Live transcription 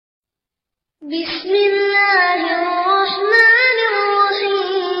بسم الله الرحمن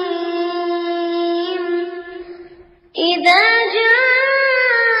الرحيم إذا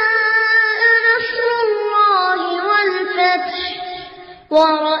جاء نصر الله والفتح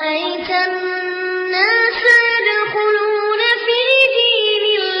ورأيت الناس يدخلون في دين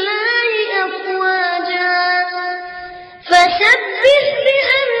الله أفواجا فسبح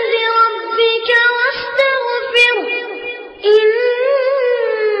بحمد ربك واستغفره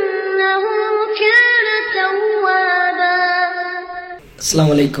إنه كان توابا.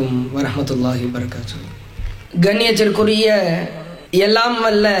 அஸ்ஸலாமு அலைக்கும் வரஹ்மத்துல்லாஹி வபரகாத்துஹு. கண்ணியத்திற்குரிய எல்லாம்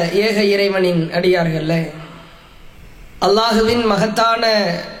வல்ல ஏக இறைவனின் அடியார்களே, அல்லாஹுவின் மகத்தான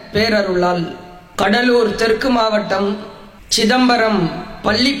பேரருளால் கடலூர் தெற்கு மாவட்டம் சிதம்பரம்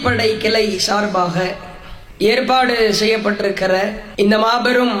பள்ளிப்படை கிளை சார்பாக ஏற்பாடு செய்யப்பட்டிருக்கிற இந்த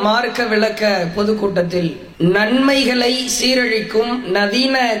மாபெரும் மார்க்க விளக்க பொதுக்கூட்டத்தில் நன்மைகளை சீரழிக்கும்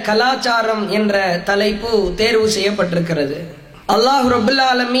நவீன கலாச்சாரம் என்ற தலைப்பு தேர்வு செய்யப்பட்டிருக்கிறது. அல்லாஹ் ரப்புல்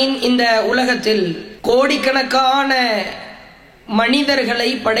ஆலமீன் இந்த உலகத்தில் கோடிக்கணக்கான மனிதர்களை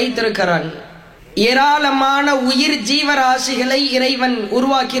படைத்திருக்கிறான். ஏராளமான உயிர் ஜீவராசிகளை இறைவன்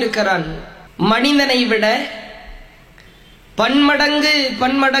உருவாக்கியிருக்கிறான். மனிதனை விட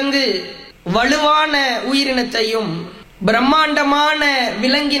பன்மடங்கு வலுவான உயிரினத்தையும் பிரம்மாண்டமான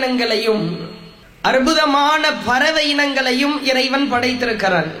விலங்கினங்களையும் அற்புதமான பறவை இனங்களையும் இறைவன்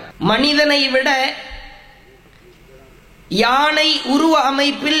படைத்திருக்கிறான். மனிதனை விட யானை உருவ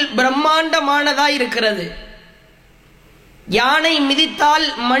அமைப்பில் பிரம்மாண்டமானதாய் இருக்கிறது. யானை மிதித்தால்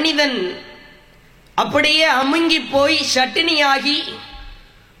மனிதன் அப்படியே அமுங்கி போய் சட்டினியாகி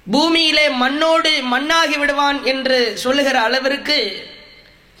பூமியிலே மண்ணோடு மண்ணாகி விடுவான் என்று சொல்லுகிற அளவிற்கு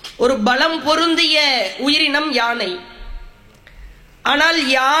ஒரு பலம் பொருந்திய உயிரினம் யானை. ஆனால்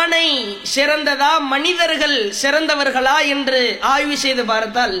யானை சிறந்ததா மனிதர்கள் சிறந்தவர்களா என்று ஆய்வு செய்து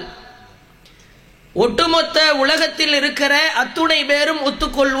பார்த்தால் ஒட்டுமொத்த உலகத்தில் இருக்கிற அத்துணை பேரும்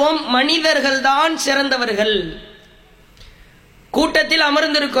ஒத்துக்கொள்வோம், மனிதர்கள் தான் சிறந்தவர்கள். கூட்டத்தில்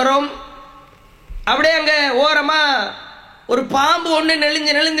அமர்ந்திருக்கிறோம், அப்படியே அங்க ஓரமா ஒரு பாம்பு ஒண்ணு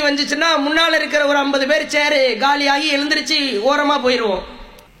நெளிஞ்சு வந்துச்சுன்னா முன்னால இருக்கிற ஒரு 50 பேர் சேரு காலியாகி எழுந்திருச்சு ஓரமா போயிடுவோம்.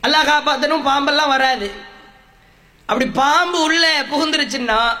 அல்லாஹ் காப்பாத்தனும், பாம்பெல்லாம் வராது. அப்படி பாம்பு உள்ள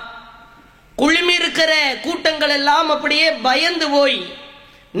புகுந்துருச்சுன்னா குழுமி இருக்கிற கூட்டங்கள் எல்லாம் அப்படியே பயந்து போய்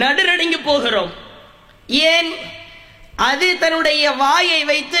நடுநடுங்கி போகிறோம். ஏன்? அது தன்னுடைய வாயை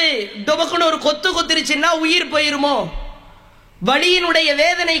வைத்து டொபக்குன்னு ஒரு கொத்துருச்சுன்னா உயிர் போயிருமோ, வலியினுடைய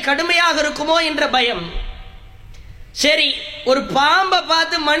வேதனை கடுமையாக இருக்குமோ என்ற பயம். சரி, ஒரு பாம்பை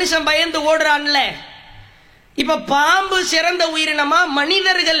பார்த்து மனுஷன் பயந்து ஓடுறான்ல, இப்ப பாம்பு சிறந்த உயிரினமா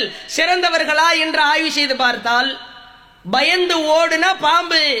மனிதர்கள் சிறந்தவர்களா என்று ஆய்வு செய்து பார்த்தால் பயந்து ஓடுனா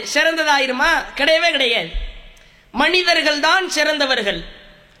பாம்பு சிறந்ததாயிருமா? கிடையவே கிடையாது. மனிதர்கள் தான் சிறந்தவர்கள்.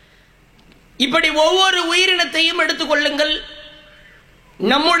 இப்படி ஒவ்வொரு உயிரினத்தையும் எடுத்துக்கொள்ளுங்கள்.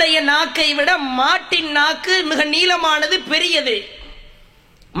 நம்முடைய நாக்கை விட மாட்டின் நாக்கு மிக நீளமானது, பெரியது.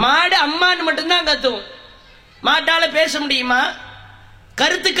 மாடு அம்மான்னு மட்டும்தான் கத்தும். மாட்டால பேச முடியுமா?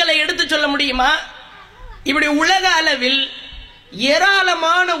 கருத்துக்களை எடுத்து சொல்ல முடியுமா? இப்படி உலக அளவில்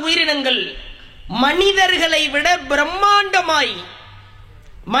ஏராளமான உயிரினங்கள் மனிதர்களை விட பிரம்மாண்டமாய்,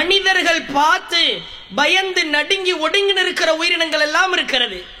 மனிதர்கள் பார்த்து பயந்து நடுங்கி ஒடுங்கி நிற்கிற உயிரினங்கள் எல்லாம்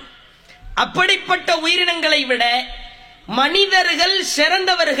இருக்கிறது. அப்படிப்பட்ட உயிரினங்களை விட மனிதர்கள்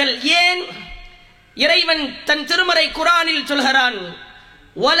சிறந்தவர்கள். ஏன்? இறைவன் தன் திருமறை குர்ஆனில் சொல்கிறான்,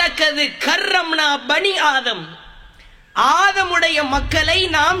 வலக்கது கர்ரம்னா பனி ஆதம், ஆதமுடைய மக்களை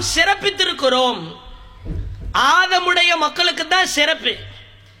நாம் சிறப்பித்திருக்கிறோம். ஆதமுடைய மக்களுக்கு தான் சிறப்பு.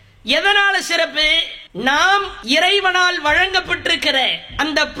 எதனால சிறப்பு? நாம் இறைவனால் வழங்கப்பட்டிருக்கிற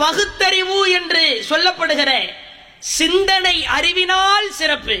அந்த பகுத்தறிவு என்று சொல்லப்படுகிற சிந்தனை அறிவினால்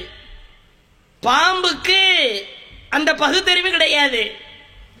சிறப்பு. பாம்புக்கு அந்த பகுத்தறிவு கிடையாது,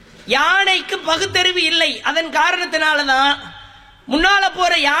 யானைக்கு பகுத்தறிவு இல்லை. அதன் காரணத்தினாலதான் முன்னால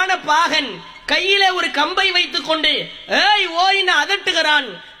போற யானை பாகன் கையில ஒரு கம்பை வைத்துக் கொண்டு ஏய் ஓய்னு அதட்டுகிறான்.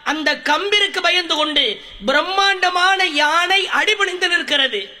 அந்த கம்பிற்கு பயந்து கொண்டு பிரம்மாண்டமான யானை அடிபணிந்து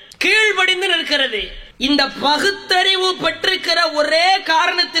நிற்கிறது, கீழ்படிந்து நிற்கிறது. இந்த பகுத்தறிவு பெற்றிருக்கிற ஒரே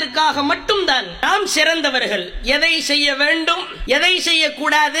காரணத்திற்காக மட்டும்தான் நாம் சிறந்தவர்கள். எதை செய்ய வேண்டும், எதை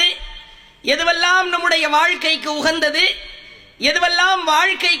செய்யக்கூடாது, எதுவெல்லாம் நம்முடைய வாழ்க்கைக்கு உகந்தது, எதுவெல்லாம்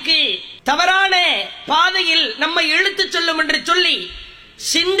வாழ்க்கைக்கு தவறான பாதையில் நம்மை இழுத்துச் செல்லும் என்று சொல்லி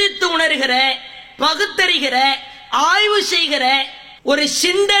சிந்தித்து உணர்கிற, பகுத்தறிகிற, ஆய்வு செய்கிற ஒரு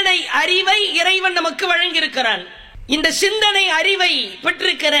சிந்தனை அறிவை இறைவன் நமக்கு வழங்கியிருக்கிறான். இந்த சிந்தனை அறிவை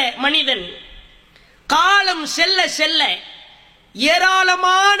பெற்றிருக்கிற மனிதன் காலம் செல்ல செல்ல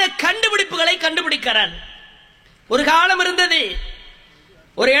ஏராளமான கண்டுபிடிப்புகளை கண்டுபிடிக்கிறான். ஒரு காலம் இருந்தது,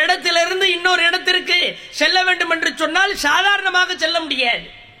 ஒரு இடத்திலிருந்து இன்னொரு இடத்திற்கு செல்ல வேண்டும் என்று சொன்னால் சாதாரணமாக செல்ல முடியாது.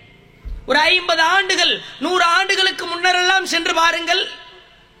 ஒரு 50 ஆண்டுகள் 100 ஆண்டுகளுக்கு முன்னரெல்லாம் சென்று பாருங்கள்,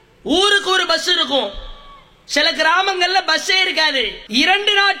 ஊருக்கு ஒரு பஸ் இருக்கும். சில கிராமங்கள்ல பஸ்ஸே இருக்காது.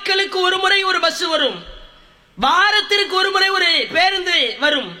 2 நாட்களுக்கு ஒரு முறை ஒரு பஸ் வரும், வாரத்திற்கு ஒரு முறை ஒரு பேருந்து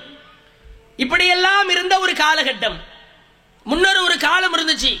வரும். இப்படியெல்லாம் இருந்த ஒரு காலகட்டம். முன்னர் ஒரு காலம்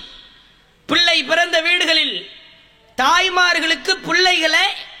இருந்துச்சு, பிள்ளை பிறந்த வீடுகளில் தாய்மார்களுக்கு பிள்ளைகளை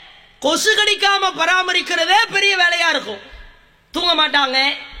கொசு கடிக்காம பராமரிக்கிறதே பெரிய வேலையா இருக்கும். தூங்க மாட்டாங்க,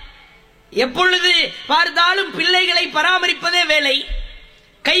 எப்பொழுது பார்த்தாலும் பிள்ளைகளை பராமரிப்பதே வேலை.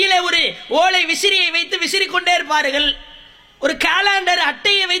 கையில ஒரு ஓலை விசிறியை வைத்து விசிறிக்கொண்டே இருப்பார்கள். ஒரு கேலண்டர்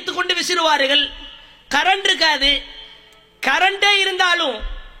அட்டையை வைத்துக் கொண்டு விசிறுவார்கள். கரண்ட் இருக்காது. கரண்டே இருந்தாலும்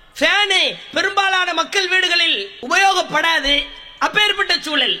ஃபேனு பெரும்பாலான மக்கள் வீடுகளில் உபயோகப்படாது. அப்பேற்பட்ட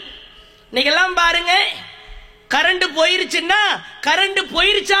சூழல். இன்னைக்கெல்லாம் பாருங்க, கரண்ட் போயிருச்சுன்னா கரண்ட்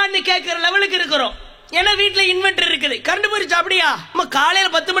போயிருச்சான்னு கேட்கிற லெவலுக்கு இருக்கிறோம். ஏன்னா வீட்டுல இன்வெர்டர் இருக்குது. கரண்ட் போயிருச்சா? அப்படியா? காலையில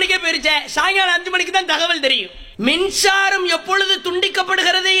 10 மணிக்கே போயிருச்சே, சாயங்காலம் 5 மணிக்கு தான் தகவல் தெரியும். மின்சாரம் எப்பொழுது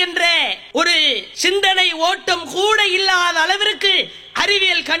துண்டிக்கப்படுகிறது என்ற ஒரு சிந்தனை ஓட்டம் கூட இல்லாத அளவிற்கு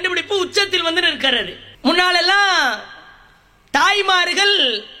அறிவியல் கண்டுபிடிப்பு உச்சத்தில் வந்து இருக்கிறது. முன்னாலெல்லாம் தாய்மார்கள்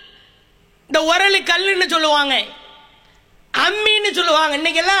இந்த உரலு கல்லுன்னு சொல்லுவாங்க, அம்மின்னு சொல்லுவாங்க.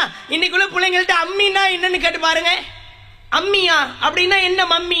 இன்னைக்குள்ள பிள்ளைங்கள்ட்ட அம்மினா என்னன்னு கேட்டு பாருங்க. அம்மியா அப்படின்னா என்ன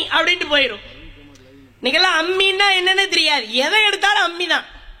மம்மி அப்படின்ட்டு போயிடும். இன்னைக்கெல்லாம் அம்மின்னா என்னன்னு தெரியாது. எதை எடுத்தாலும் அம்மி தான்.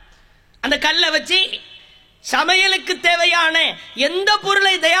 அந்த கல்லை வச்சு சமையலுக்கு தேவையான எந்த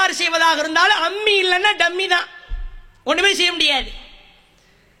பொருளை தயார் செய்வதாக இருந்தாலும் அம்மி இல்லைன்னா டம்மி தான், ஒண்ணுமே செய்ய முடியாது.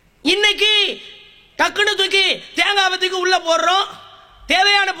 இன்னைக்கு டக்குனு தூக்கி தேங்காய் தூக்கி உள்ள போடுறோம்,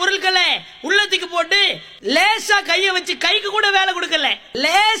 தேவையான பொருட்களை உள்ளத்துக்கு போட்டு லேசா கையை வச்சு, கைக்கு கூட வேலை கொடுக்கல,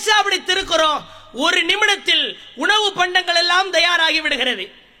 லேசா அப்படி திருக்குறோம். ஒரு நிமிடத்தில் உணவு பண்டங்கள் எல்லாம் தயாராகி விடுகிறது.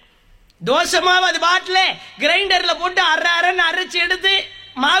 தோசை மாவு அது பாட்டில் கிரைண்டர்ல போட்டு அரைன்னு அரைச்சு எடுத்து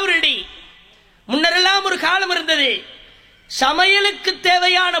மாவு ரெடி. முன்னரெல்லாம் ஒரு காலம் இருந்தது, சமையலுக்கு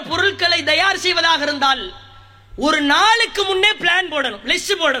தேவையான பொருட்களை தயார் செய்வதாக இருந்தால் ஒரு நாளுக்கு முன்னே பிளான் போடணும்,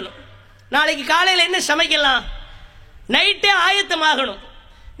 லிஸ்ட் போடணும். நாளைக்கு காலையில் என்ன சமைக்கலாம், நைட்டே ஆயத்தமாகணும்.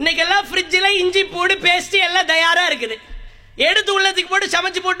 இன்னைக்கு எல்லாம் ஃப்ரிட்ஜில் இஞ்சி பூடு பேஸ்ட் எல்லாம் தயாரா இருக்குது. எடுத்து உள்ளத்துக்கு போட்டு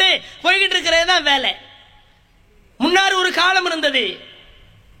சமைச்சு போட்டு போய்கிட்டு இருக்கிறது தான் வேலை. முன்னாடி ஒரு காலம் இருந்தது,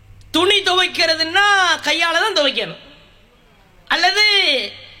 துணி துவைக்கிறதுன்னா கையால தான் துவைக்கணும். அல்லது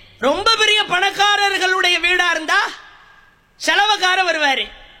ரொம்ப பெரிய பணக்காரர்களுடைய வீடா இருந்தா செலவுக்காரர் வருவாரு,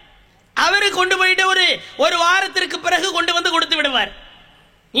 அவரு கொண்டு போயிட்டு ஒரு வாரத்திற்கு பிறகு கொண்டு வந்து கொடுத்து விடுவார்.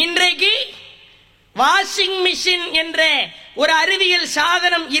 இன்றைக்கு வாஷிங் மிஷின் என்ற ஒரு அறிவியல்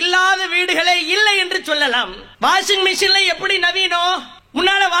சாதனம் இல்லாத வீடுகளே இல்லை என்று சொல்லலாம். வாஷிங் மிஷின்ல எப்படி நவீனம்?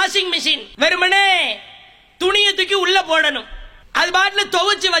 முன்னால வாஷிங் மிஷின் வெறுமனே துணியை தூக்கி உள்ள போடணும், அது பாட்டுல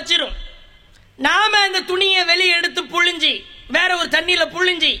துவைச்சு வச்சிரும். நாம அந்த துணியை வெளியே எடுத்து புழிஞ்சி வேற ஒரு தண்ணியில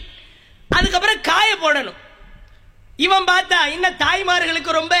புழிஞ்சி அதுக்கப்புறம் காய போடணும். இவன் பார்த்தா இன்னும்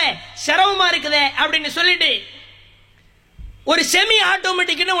தாய்மார்களுக்கு ரொம்ப சிரமமா இருக்குதே அப்படின்னு சொல்லிட்டு ஒரு செமி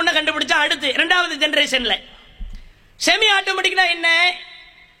ஆட்டோமேட்டிக்னு ஒண்ணு கண்டுபிடிச்சா. அடுத்து 2வது ஜெனரேஷன்ல செமி ஆட்டோமேட்டிக்னா என்ன?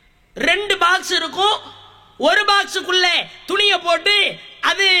 2 பாக்ஸ் இருக்கும், ஒரு பாக்ஸுக்குள்ள துணியை போட்டு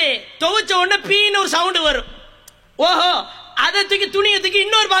அது துவைச்ச உடனே பீன்னு ஒரு சவுண்ட் வரும். ஓஹோ, அதை தூக்கி துணியை தூக்கி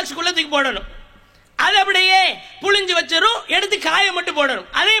இன்னொரு பாக்ஸுக்குள்ள தூக்கி போடணும், அது அப்படியே புழிஞ்சு வச்சிரும், எடுத்து காய மட்டும் போடணும்.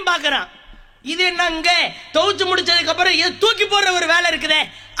 அதையும் பார்க்கறான். இது என்ன, இங்க துவைச்சு முடிச்சதுக்கு அப்புறம் இதை தூக்கி போடுற ஒரு வேலை இருக்குதே,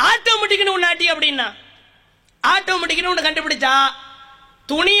 ஆட்டோமேட்டிக்னு ஒண்ணு ஆட்டி அப்படின்னா. ஆட்டோமேட்டிக்னு ஒண்ணு கண்டுபிடிச்சா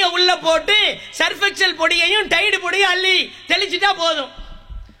துணியை உள்ள போட்டு சர்ஃபெக்சல் பொடியையும் டைடு பொடியும் அள்ளி தெளிச்சுட்டா போதும்,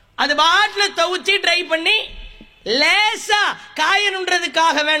 அது பாட்டுல துவைச்சு ட்ரை பண்ணி லேசா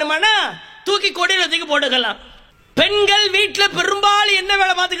காயணுன்றதுக்காக வேணுமானா தூக்கி கொடியில தூக்கி போட்டுக்கலாம். பெண்கள் வீட்டுல பெரும்பாலும் என்ன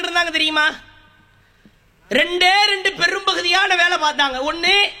வேலை பார்த்துக்கிட்டு இருந்தாங்க தெரியுமா? 2 பெரும்பகுதியான வேலை பார்த்தாங்க.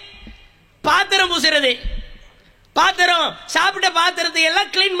 ஒண்ணு பாத்திரம் பூசுறது, பாத்திரம் சாப்பிட்ட பாத்திரத்தை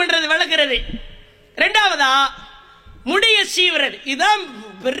எல்லாம் கிளீன் பண்றது, விளக்குறது. 2வதா முடிய சீவுறது. இதுதான்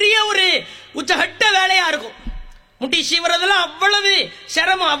பெரிய ஒரு உச்சகட்ட வேலையா இருக்கும். முடி சீவுறதெல்லாம் அவ்வளவு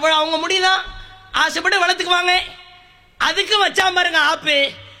சிரமம். அவங்க முடிதான் ஆசைப்பட்டு வளர்த்துக்குவாங்க. அதுக்கு வச்சா பாருங்க ஆப்பு.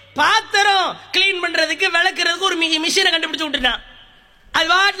 பாத்திரம் கிளீன் பண்றதுக்கு விளக்குறதுக்கு ஒரு மிஷினை கண்டுபிடிச்சு விட்டுட்டான். அது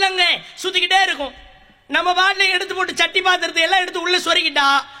பாட்டிலங்க சுத்திக்கிட்டே இருக்கும். நம்ம பாட்டில எடுத்து போட்டு சட்டி பாத்திரத்தை எல்லாம் எடுத்து உள்ள சொருகிட்டா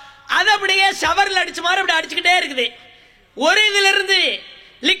அது அப்படியே ஷவர்ல அடிச்ச மாதிரி அப்படி அடிச்சுக்கிட்டே இருக்குது. ஒரு இதுல இருந்து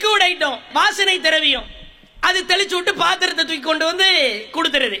லிக்விட் ஐட்டம் வாசனை திரவியம் அது தெளிச்சு விட்டு பாத்திரத்தை தூக்கி கொண்டு வந்து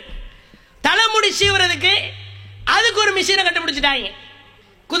கொடுத்துருது. தலைமுடி சீவுறதுக்கு அதுக்கு ஒரு மிஷினை கண்டுபிடிச்சிட்டாங்க.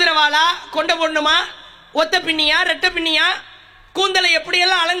 குதிரைவாலா, கொண்ட பொண்ணுமா, ஒத்த பின்னியா, ரெட்ட பின்னியா, கூந்தலை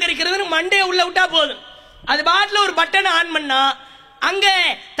எப்படியெல்லாம் அலங்கரிக்கிறதுன்னு மண்டையை உள்ள விட்டா போதும். அது பாட்டில் ஒரு பட்டனை ஆன் பண்ணா அங்க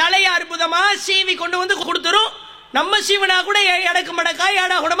தலைய அற்புதமா சீவி கொண்டு வந்து கொடுத்துரும். நம்ம சீவனா கூட எடக்கு மடக்கா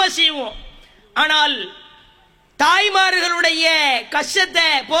ஏடா கூடமா சீவோம். ஆனால் தாய்மார்களுடைய கஷ்டத்தை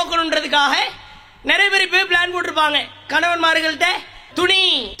போக்கணுன்றதுக்காக நிறைய பேர் போய் பிளான் போட்டிருப்பாங்க. கணவன்மார்கள்ட்ட துணி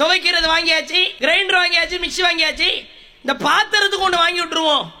துவைக்கிறது வாங்கியாச்சு, கிரைண்டர் வாங்கியாச்சு, மிக்சி வாங்கியாச்சு, இந்த பாத்திரத்துக்கு ஒன்று வாங்கி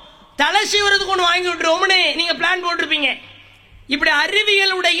விட்டுருவோம், தலை சீவரத்துக்கு ஒன்று வாங்கி விட்டுருவோம்னு நீங்க பிளான் போட்டிருப்பீங்க. இப்படி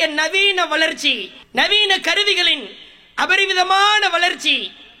அறிவியலுடைய நவீன வளர்ச்சி, நவீன கருவிகளின் அபரிமிதமான வளர்ச்சி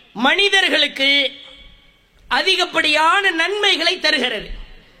மனிதர்களுக்கு அதிகப்படியான நன்மைகளை தருகிறது.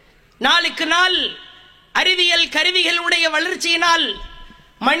 நாளுக்கு நாள் அறிவியல் கருவிகளுடைய வளர்ச்சியினால்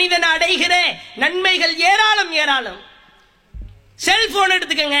மனிதன் அடைகிற நன்மைகள் ஏராளம் ஏராளம். செல்போன்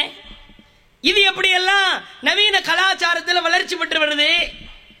எடுத்துக்கங்க, இது எப்படியெல்லாம் நவீன கலாச்சாரத்தில் வளர்ச்சி பெற்று வருது.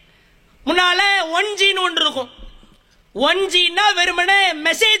 முன்னால 1G ஒன்று இருக்கும். 1Gனா வெறுமனே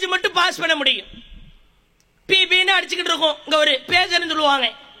மெசேஜ் மட்டும் பாஸ் பண்ண முடியும். பிபின்னு அடிச்சுக்கிட்டு இருக்கும். இங்க ஒரு பேஜர்னு சொல்லுவாங்க.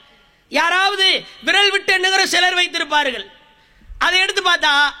 யாராவது விரல் விட்டு எண்ணுகிற சிலர் வைத்திருப்பார்கள். அதை எடுத்து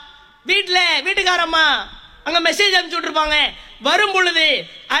பார்த்தா வீட்டுக்காரம்மா அங்க மெசேஜ் அனுப்பிச்சு விட்டுருப்பாங்க. வரும் பொழுது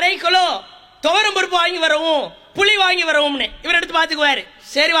 1/2 கிலோ துவரம் பருப்பு வாங்கி வரவும், புளி வாங்கி வரவும்னு. இவர் எடுத்து பார்த்துக்குவாரு,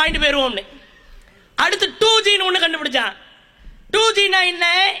 சரி வாங்கிட்டு போயிருவோம்னு. அடுத்து 2Gன்னு ஒன்று கண்டுபிடிச்சான். 2Gனா என்ன?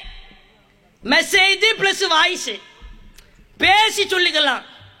 மெசேஜ் பிளஸ் வாய்ஸ், பேசி சொல்லிக்கலாம்,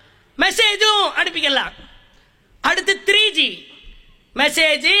 மெசேஜும் அனுப்பிக்கலாம். அடுத்து 3G,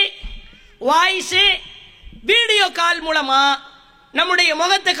 message, voice, video call மூலமா நம்முடைய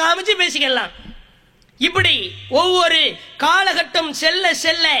முகத்தை காமிச்சு பேசிக்கலாம். இப்படி ஒவ்வொரு காலகட்டம் செல்ல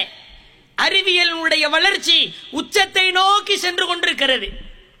செல்ல அறிவியலுடைய வளர்ச்சி உச்சத்தை நோக்கி சென்று கொண்டிருக்கிறது.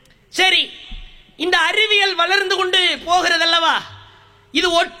 சரி, இந்த அறிவியல் வளர்ந்து கொண்டு போகிறதல்லவா, இது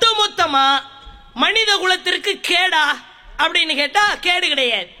ஒட்டுமொத்தமா மனித குலத்திற்கு கேடா அப்படின்னு கேட்டா கேடு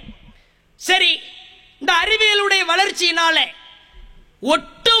கிடையாது. சரி, இந்த அறிவியலுடைய வளர்ச்சியினால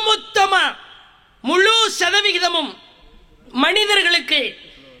ஒட்டுமொத்தமா முழு சதவிகிதமும் மனிதர்களுக்கு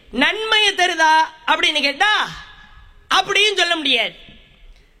நன்மையை தருதா அப்படின்னு கேட்டா அப்படியும் சொல்ல முடியாது.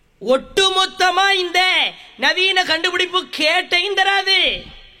 ஒட்டுமொத்தமா இந்த நவீன கண்டுபிடிப்பு கேட்டையும் தராது.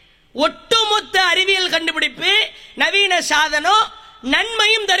 ஒட்டுமொத்த அறிவியல் கண்டுபிடிப்பு, நவீன சாதனம்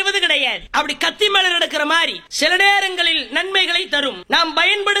நன்மையும் தருவது கிடையாது. அப்படி கத்தி மேல நடக்கிற மாதிரி சில நேரங்களில் நன்மைகளை தரும். நாம்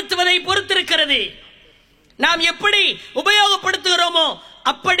பயன்படுத்துவதை பொறுத்திருக்கிறது. நாம் எப்படி உபயோகப்படுத்துகிறோமோ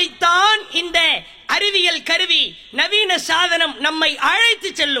அப்படித்தான் இந்த அறிவியல் கருவி, நவீன சாதனம் நம்மை அழைத்து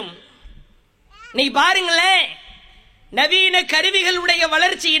செல்லும். நீ பாருங்களேன், நவீன கருவிகளுடைய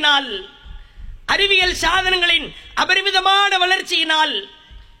வளர்ச்சியினால், அறிவியல் சாதனங்களின் அபரிமிதமான வளர்ச்சியினால்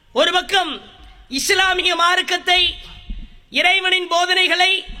ஒரு பக்கம் இஸ்லாமிய மார்க்கத்தை, இறைவனின்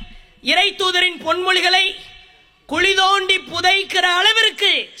போதனைகளை, இறை தூதரின் பொன்மொழிகளை குழி தோண்டி புதைக்கிற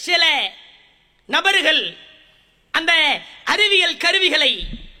அளவிற்கு சில நபர்கள் அந்த அறிவியல் கருவிகளை,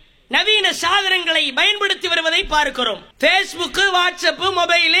 நவீன சாதனங்களை பயன்படுத்தி வருவதை பார்க்கிறோம். பேஸ்புக், வாட்ஸ்அப்,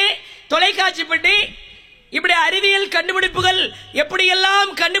 மொபைலு, தொலைக்காட்சி பெட்டி, இப்படி அறிவியல் கண்டுபிடிப்புகள்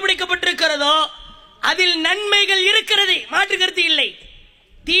எப்படியெல்லாம் கண்டுபிடிக்கப்பட்டிருக்கிறதோ அதில் நன்மைகள் இருக்கிறது, மாற்று கருத்து இல்லை.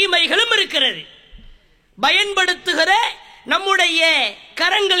 தீமைகளும் இருக்கிறது. பயன்படுத்துகிற நம்முடைய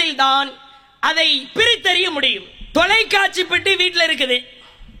கரங்களில் தான் அதை பிரித்தறிய முடியும். தொலைக்காட்சி பெட்டி வீட்டில் இருக்குது.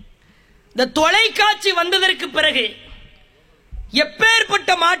 இந்த தொலைக்காட்சி வந்ததற்கு பிறகு எப்பேற்பட்ட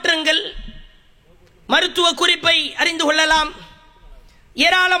மாற்றங்கள், மருத்துவ குறிப்பை அறிந்து கொள்ளலாம்,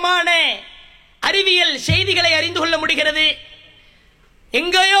 ஏராளமான அறிவியல் செய்திகளை அறிந்து கொள்ள முடிகிறது.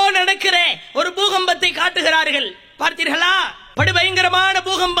 எங்கேயோ நடக்கிற ஒரு பூகம்பத்தை காட்டுகிறார்கள், பார்த்தீர்களா? படுபயங்கரமான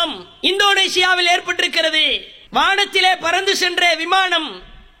பூகம்பம் இந்தோனேசியாவில் ஏற்பட்டிருக்கிறது. வானத்திலே பறந்து சென்ற விமானம்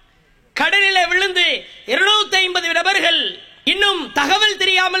கடலிலே விழுந்து 250 நபர்கள் இன்னும் தகவல்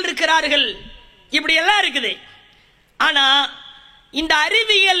தெரியாமல் இருக்கிறார்கள். இப்படி எல்லாம் இருக்குது. ஆனா இந்த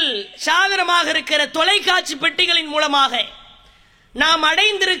அறிவியல் சாதனமாக இருக்கிற தொலைக்காட்சி பெட்டிகளின் மூலமாக நாம்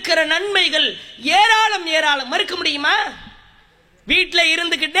அடைந்திருக்கிற நன்மைகள் ஏராளம் ஏராளம். மறுக்க முடியுமா? வீட்டில்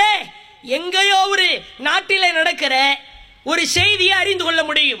இருந்துகிட்டே எங்கேயோ ஒரு நாட்டிலே நடக்கிற ஒரு செய்தியை அறிந்து கொள்ள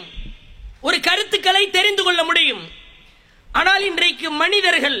முடியும், ஒரு கருத்துக்களை தெரிந்து கொள்ள முடியும். ஆனால் இன்றைக்கு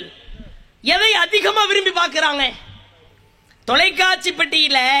மனிதர்கள் எதை அதிகமா விரும்பி பார்க்கிறாங்க? தொலைக்காட்சி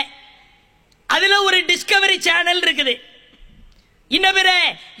பெட்டியில அதுல ஒரு டிஸ்கவரி சேனல் இருக்குது. இன்னபிற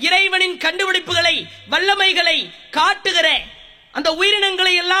இறைவனின் கண்டுபிடிப்புகளை, வல்லமைகளை காட்டுகிற அந்த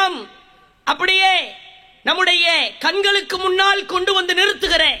உயிரினங்களை எல்லாம் அப்படியே நம்முடைய கண்களுக்கு முன்னால் கொண்டு வந்து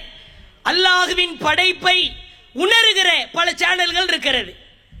நிறுத்துகிற, அல்லாஹ்வின் படைப்பை உணர்கிற பல சேனல்கள் இருக்கிறது.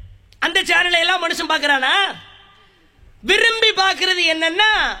 அந்த சேனலை எல்லாம் மனுஷன் பார்க்கிறானா? விரும்பி பார்க்கிறது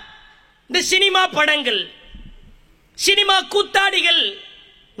என்னன்னா இந்த சினிமா படங்கள், சினிமா கூத்தாடிகள்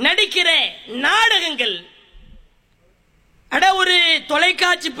நடிக்கிற நாடகங்கள். அட ஒரு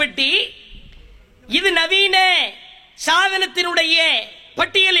தொலைக்காட்சி பெட்டி இது நவீன சாதனத்தினுடைய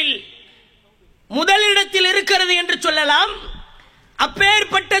பட்டியலில் முதலிடத்தில் இருக்கிறது என்று சொல்லலாம்.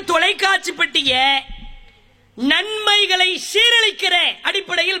 அப்பேற்பட்ட தொலைக்காட்சி பெட்டிய நன்மைகளை சீரழிக்கிற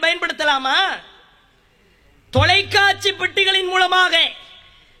அடிப்படையில் பயன்படுத்தலாமா? தொலைக்காட்சி பெட்டிகளின் மூலமாக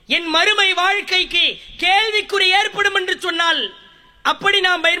என் மறுமை வாழ்க்கைக்கு கேள்விக்குறி ஏற்படும் என்று சொன்னால் அப்படி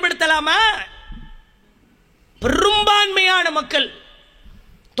நாம் பயன்படுத்தலாமா? பெரும்பான்மையான மக்கள்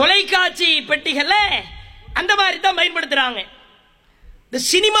தொலைக்காட்சி பெட்டிகளை அந்த மாதிரி தான் பயன்படுத்துறாங்க. இந்த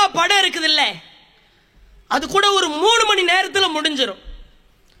சினிமா படம் இருக்குது இல்ல, அது கூட ஒரு 3 மணி நேரத்தில் முடிஞ்சிடும்.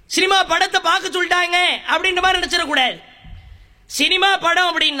 சினிமா படத்தை பார்க்க சொல்லிட்டாங்க அப்படின்ற மாதிரி நினைச்சிடக்கூடாது. சினிமா படம்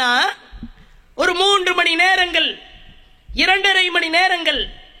அப்படின்னா ஒரு 3 மணி நேரங்கள், 2.5 மணி நேரங்கள்,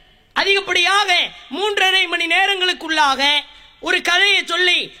 அதிகப்படியாக 3.5 மணி நேரங்களுக்குள்ளாக ஒரு கதையை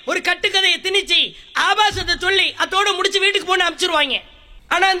சொல்லி, ஒரு கட்டுக்கதையை திணிச்சு, ஆபாசத்தை சொல்லி அதோட முடிச்சு வீட்டுக்கு போன அனுப்பிச்சிருவாங்க.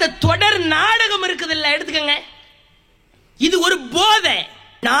 ஆனா இந்த தொடர் நாடகம் இருக்குது இல்ல, எடுத்துக்கங்க, இது ஒரு போதை.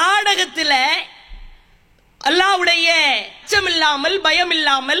 நாடகத்தில் அல்லாஹ்வுடைய அச்சம் இல்லாமல், பயம்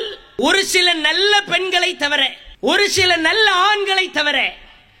இல்லாமல், ஒரு சில நல்ல பெண்களை தவிர, ஒரு சில நல்ல ஆண்களை தவிர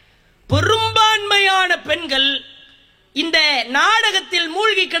பெரும்பான்மையான பெண்கள் இந்த நாடகத்தில்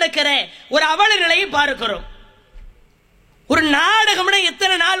மூழ்கி கிடக்கிற ஒரு அவல நிலையை பார்க்கிறோம். ஒரு நாடகம்னா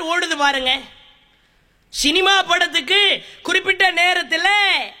எத்தனை நாள் ஓடுது பாருங்க. சினிமா படத்துக்கு குறிப்பிட்ட நேரத்தில்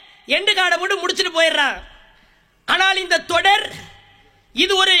எண்டு காடை போட்டு முடிச்சுட்டு போயிடுறான். ஆனால் இந்த தொடர்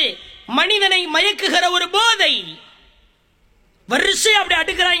இது ஒரு மனிதனை மயக்குகிற ஒரு போதை. வரிசை அப்படி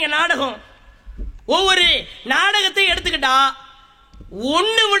அடுக்கிறாங்க நாடகம். ஒவ்வொரு நாடகத்தை எடுத்துக்கிட்டா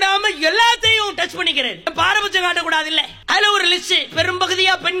ஒண்ணு விடாம எல்லாத்தையும் டச் பண்ணிக்கிறது. பாரபட்சம் காட்டக்கூடாது இல்ல. அதுல ஒரு லிஸ்ட்,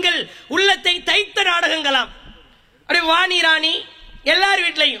 பெரும்பகுதியா பெண்கள் உள்ளத்தை தைத்த நாடகங்களாம். அப்படியே வாணி ராணி, எல்லார்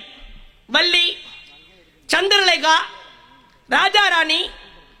வீட்லையும் வள்ளி, சந்திரலேகா, ராஜா ராணி,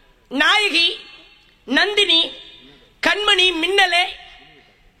 நாயகி, நந்தினி, கண்மணி, மின்னலே,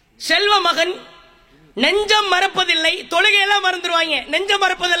 செல்வ மகன், நெஞ்சம் மறப்பதில்லை. தொழுகையெல்லாம் மறந்துடுவாங்க, நெஞ்சம்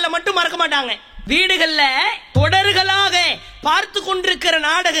மறப்பதில்லை மட்டும் மறக்க மாட்டாங்க. வீடுகள்ல தொடர்களாக பார்த்து கொண்டிருக்கிற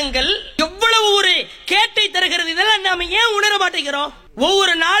நாடகங்கள் எவ்வளவு ஒரு கேட்டை தருகிறது. இதெல்லாம் நாம ஏன் உணர மாட்டேங்கிறோம்?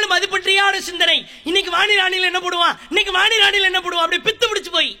 ஒவ்வொரு நாளும் அது பற்றியான சிந்தனை. இன்னைக்கு வாணி ராணியில் என்ன போடுவான், இன்னைக்கு வாணி ராணியில் என்ன போடுவான், அப்படி பித்து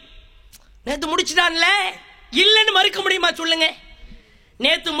பிடிச்சு போய் நேத்து முடிச்சுட்டான்ல, இல்லன்னு மறுக்க முடியுமா சொல்லுங்க?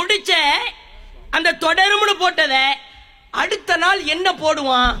 நேத்து முடிச்ச அந்த தொடரும்னு போட்டத அடுத்த நாள் என்ன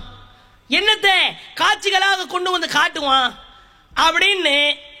போடுவான், என்னத்தை காட்சிகளாக கொண்டு வந்து காட்டுவான் அப்படின்னு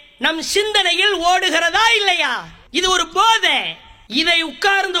நம் சிந்தனையில் ஓடுகிறதா இல்லையா? இது ஒரு போதை. இதை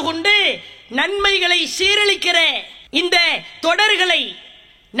உட்கார்ந்து கொண்டு நன்மைகளை சீரழிக்கிற இந்த தொடர்களை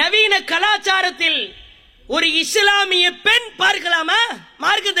நவீன கலாச்சாரத்தில் ஒரு இஸ்லாமிய பெண் பார்க்கலாமா?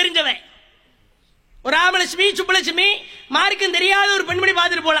 மார்க்கம் தெரிஞ்சவன் ஒரு ராமலட்சுமி, சுப்பலட்சுமி, மார்க்கம் தெரியாத ஒரு பெண்மணி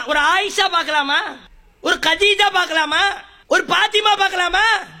பார்த்துட்டு போலாம். ஒரு ஆயிஷா பார்க்கலாமா? ஒரு கதீஜா பார்க்கலாமா? ஒரு பாத்திமா பார்க்கலாமா?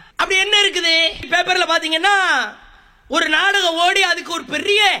 அப்படி என்ன இருக்குது? பேப்பர்ல பாத்தீங்கன்னா ஒரு நாடகம் ஓடி அதுக்கு ஒரு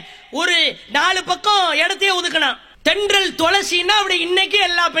பெரிய ஒரு 4 பக்கம் இடத்தையே ஒதுக்கணும். தென்றல் துளசின்னா அப்படி இன்னைக்கு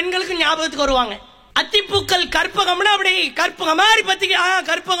எல்லா பெண்களுக்கும் ஞாபகத்துக்கு வருவாங்க. அத்திப்பூக்கள் கற்பகம்னா அப்படி கற்பகம் மாதிரி பத்தி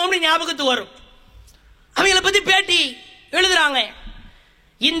கற்பகம் ஞாபகத்துக்கு வரும். அவங்களை பத்தி பேட்டி எழுதுறாங்க.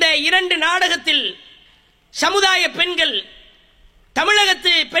 இந்த 2 நாடகத்தில் சமுதாய பெண்கள்,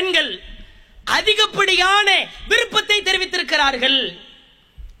 தமிழகத்து பெண்கள் அதிகப்படியான விருப்பத்தை தெரிவித்திருக்கிறார்கள்.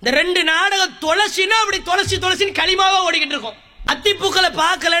 இந்த 2 நாடகம் துளசினா அப்படி துளசி துளசின்னு களிமாவா ஓடிக்கிட்டு இருக்கும். அத்திப்பூக்களை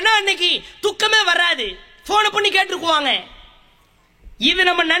பார்க்கலன்னா அன்னைக்கு துக்கமே வராது. போன பண்ணி கேட்டுக்குவாங்க. இது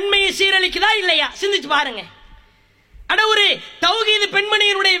நம்ம நன்மையை சீரழிக்குதா இல்லையா? சிந்திச்சு பாருங்க. ஆனா ஒரு தௌஹீது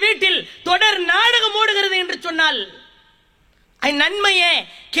பெண்மணியினுடைய வீட்டில் தொடர் நாடகம் ஓடுகிறது என்று சொன்னால் நன்மையை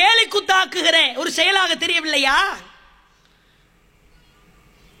கேலி குத்தாக்குகிற ஒரு செயலாக தெரியவில்லையா?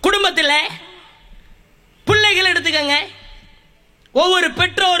 குடும்பத்தில் பிள்ளைகள் எடுத்துக்கங்க. ஒவ்வொரு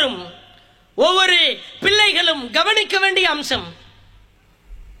பெற்றோரும் ஒவ்வொரு பிள்ளைகளும் கவனிக்க வேண்டிய அம்சம்.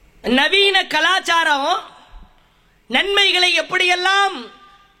 நவீன கலாச்சாரம் நன்மைகளை எப்படியெல்லாம்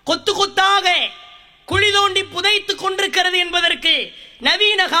கொத்து கொத்தாக குழி தோண்டி புதைத்துக் கொண்டிருக்கிறது என்பதற்கு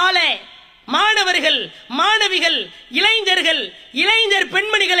நவீன கால மாணவர்கள், மாணவிகள், இளைஞர்கள், இளைஞர்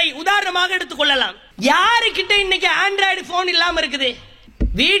பெண்மணிகளை உதாரணமாக எடுத்துக் கொள்ளலாம். யாருக்கிட்ட இன்னைக்கு ஆண்ட்ராய்டு போன் இல்லாம இருக்குது?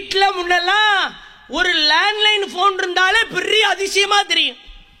 வீட்டுல முன்னெல்லாம் ஒரு லேண்ட்லைன் போன் இருந்தாலே பெரிய அதிசயமா தெரியும்.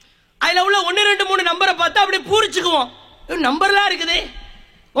 அதுல உள்ள 1, 2, 3 நம்பரை பார்த்தா அப்படியே பூரிச்சுக்குவோம். நம்பர்லாம் இருக்குது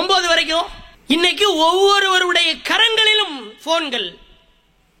 9 வரைக்கும். இன்னைக்கு ஒவ்வொருவருடைய கரங்களிலும் போன்கள்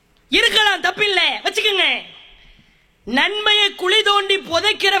இருக்கலாம், தப்பில்லை, வச்சுக்கோங்க. நன்மையை குழி தோண்டி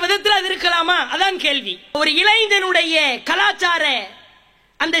புதைக்கிற விதத்தில் அது இருக்கலாமா? அதான் கேள்வி. ஒரு இளைஞனுடைய கலாச்சார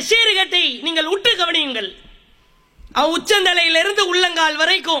அந்த சீர்கேட்டை நீங்கள் உற்று கவனியுங்கள். அவன் உச்சந்தலையிலிருந்து உள்ளங்கால்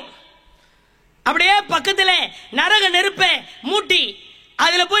வரைக்கும் அப்படியே பக்கத்தில் நரக நெருப்ப மூட்டி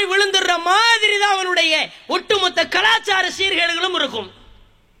அதுல போய் விழுந்துடுற மாதிரி தான் அவனுடைய ஒட்டுமொத்த கலாச்சார சீர்கேடுகளும் இருக்கும்.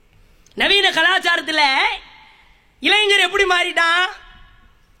 நவீன கலாச்சாரத்தில் இளைஞர் எப்படி மாறிட்டான்?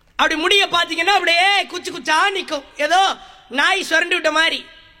 அப்படி முடிய பார்த்தீங்கன்னா அப்படியே குச்சி குச்சா நிற்கும், ஏதோ நாய் சுரண்டி விட்ட மாதிரி.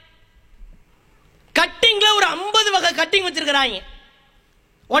 கட்டிங்ல ஒரு 50 வகை கட்டிங் வச்சிருக்கிறாங்க.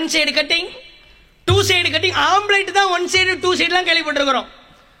 1 side cutting, 2 side cutting. Omelette தான் 1 சைடு 2 சைடுலாம் கேள்விப்பட்டிருக்கிறோம்.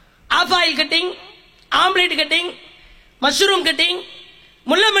 Of boil cutting, omelette cutting, mushroom cutting,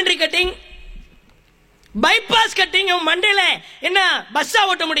 முள்ளமன்றி கட்டிங், பைபாஸ் கட்டிங். மண்டையில என்ன பஸ்ஸா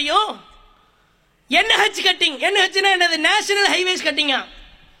ஓட்ட முடியும்? NH cutting. NHனா என்னது? நேஷனல் ஹைவேஸ் கட்டிங்கா.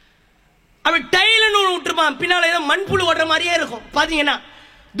 அப்படி டைலன்னு விட்டுருப்பான், பின்னால ஏதோ மண்புழு ஓட்டுற மாதிரியே இருக்கும். பாத்தீங்கன்னா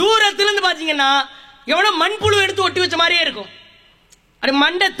தூரத்துல இருந்து பாத்தீங்கன்னா எவ்வளவு மண்புழு எடுத்து ஒட்டி வச்ச மாதிரியே இருக்கும். அப்படி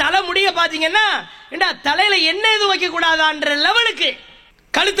மண்டை தலை முடிய பாத்தீங்கன்னா ஏண்டா தலையில என்ன எதுவும் வைக்க கூடாதான்ற லெவலுக்கு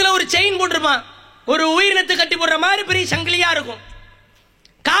கழுத்துல ஒரு செயின் போட்டிருப்பான், ஒரு உயிரினத்தை கட்டி போடுற மாதிரி பெரிய சங்கிலியா இருக்கும்.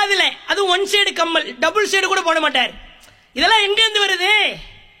 காதுல அது 1 சைடு கம்மல், டபுள் சைடு கூட போட மாட்டார். இதெல்லாம் எங்க இருந்து வருது?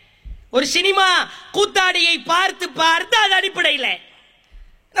 ஒரு சினிமா கூத்தாடியை பார்த்து பார்த்து அது அடிப்படையில்.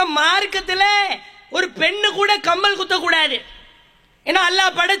 மார்க்கத்தில் ஒரு பெண்ணு கூட கம்மல் குத்தக்கூடாது, ஏன்னா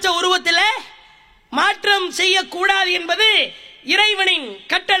அல்லாஹ் படைச்ச உருவத்தில் மாற்றம் செய்யக்கூடாது என்பது இறைவனின்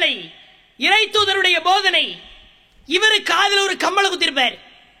கட்டளை, இறை தூதருடைய போதனை. இவரு காதில் ஒரு கம்மலை குத்திருப்பார்.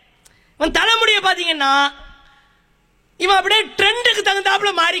 இவன் தலைமுடிய பாத்தீங்கன்னா இவன் அப்படியே ட்ரெண்டுக்கு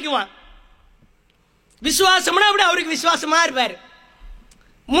தகுந்தாப்புல மாறிக்குவான். விசுவாசம்னா அப்படியே அவருக்கு விசுவாசமா இருப்பார்,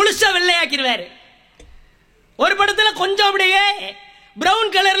 முழுசா வெள்ளையாக்கிடுவார். ஒரு படத்தில் கொஞ்சம் அப்படியே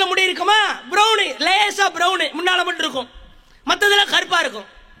பிரவுன் கலர்ல முடி இருக்குமா, பிரவுன் லேசா பிரவுன் முன்னால மட்டும் இருக்கும், மற்றதெல்லாம் கருப்பா இருக்கும்.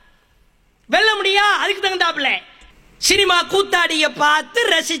 வெள்ளை முடியா அதுக்கு தகுந்தாப்புல சினிமா கூத்தாடிய பார்த்து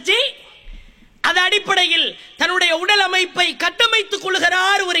ரசிச்சு அது அடிப்படையில் தன்னுடைய உடல் அமைப்பை கட்டமைத்துக்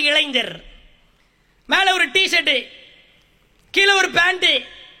கொள்கிறார் ஒரு இளைஞர். மேல ஒரு டி-ஷர்ட், கீழே ஒரு பேண்ட்,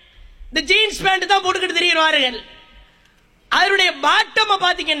 இந்த ஜீன்ஸ் பேண்ட் தான் போட்டுக்கிட்டு தெரியுவார்கள். அதனுடைய பாட்டம்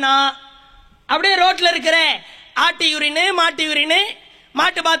பாத்தீங்கன்னா அப்படியே ரோட்ல இருக்கிற ஆட்டு யூரின், மாட்டு யூரின்,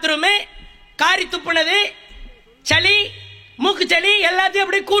 மாட்டு பாத்ரூம், காரி துப்புனது, சளி, மூக்கு சளி எல்லாத்தையும்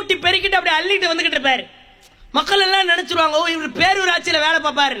அப்படியே கூட்டி பெருக்கிட்டு அப்படியே அள்ளிட்டு வந்துகிட்டு இருப்பாரு. மக்கள் எல்லாம் நினைச்சிருவாங்க, ஓ இவர் பேரூர் ஆட்சியில் வேலை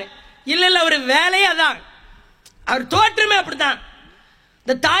பார்ப்பாருன்னு. இல்ல இல்ல, ஒரு வேலையே அதான், அவர் தோற்றமே அப்படித்தான்.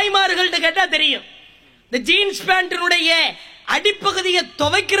 இந்த தாய்மார்கள்ட்ட கேட்டா தெரியும், இந்த ஜீன்ஸ் பேண்டினுடைய அடிப்பகுதியை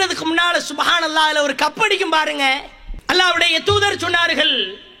துவைக்கிறதுக்கு முன்னால சுப்ஹானல்லாஹ் ஒரு கப்படிக்கும் பாருங்க. அல்லாஹ்வுடைய தூதர் சொன்னார்கள்,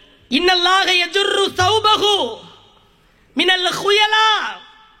 இன்னல்லாஹ யஜுர்ரு தௌபஹு மினல் குயலா.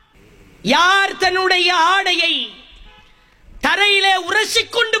 யார் தன்னுடைய ஆடையை தரையிலே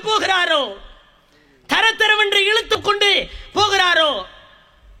உரசிக்கொண்டு போகிறாரோ, தரத்தரவென்று இழுத்துக் கொண்டு போகிறாரோ,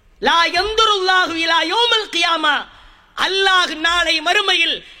 லா யந்துருல்லாஹு இலா யௌமல் கியாமா, அல்லாஹ் நாளை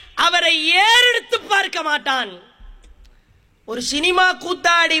மறுமையில் அவரை ஏறெடுத்து பார்க்க மாட்டான். ஒரு சினிமா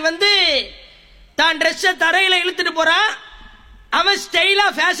கூத்தாடி தான் ட்ரெஸ் தரையில இழுத்துட்டு போறான், அவன் ஸ்டைலா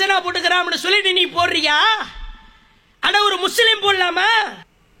ஃபேஷனா போட்டுக்கிறான் சொல்லிட்டு நீ போடுறியா? ஆனா ஒரு முஸ்லிம் போடலாமா?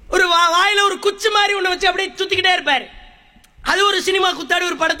 ஒரு வாயில ஒரு குச்சி மாதிரி ஒண்ணு வச்சு அப்படியே சுத்திக்கிட்டே இருப்பாரு. அது ஒரு சினிமா கூத்தாடி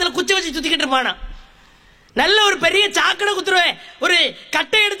ஒரு படத்துல குச்சி வச்சு சுத்திக்கிட்டு இருப்பானா? நல்ல ஒரு பெரிய சாக்கடை குத்துருவேன், ஒரு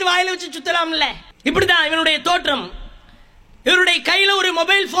கட்டை எடுத்து வாயில வச்சு சுத்தலாம்ல. இப்படிதான் இவனுடைய தோற்றம். இவருடைய கையில ஒரு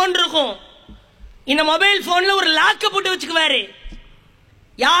மொபைல் போன் இருக்கும், இந்த மொபைல் போன்ல ஒரு லாக்க போட்டு வச்சுக்குவாரு.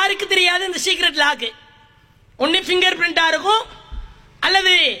 யாருக்கு தெரியாது இந்த சீக்ரெட் லாக்கு. ஒன்னு பிங்கர் பிரிண்டா இருக்கும்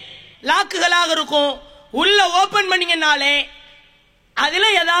அல்லது லாக்குகளாக இருக்கும். உள்ள ஓபன் பண்ணீங்கன்னாலே அதுல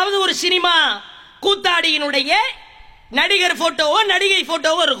ஏதாவது ஒரு சினிமா கூத்தாடியினுடைய நடிகர் போட்டோவோ நடிகை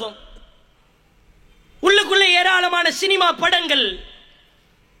போட்டோவோ இருக்கும். உள்ளுக்குள்ள ஏராளமான சினிமா படங்கள்,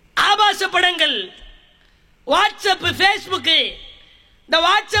 ஆபாச படங்கள், வாட்ஸ்அப், பேஸ்புக். இந்த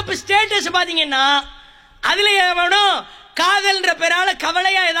வாட்ஸ்அப் ஸ்டேட்டஸ் பாத்தீங்கன்னா அதுல எவனோ காதல்ன்ற பேரால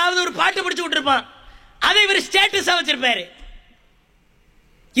கவலையா ஏதாவது ஒரு பாட்டு பிடிச்சு விட்டுருப்பான், அதை இவர் ஸ்டேட்டஸா வச்சிருப்பாரு.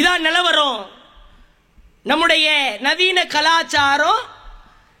 இதான் நிலவரம். நம்முடைய நவீன கலாச்சாரம்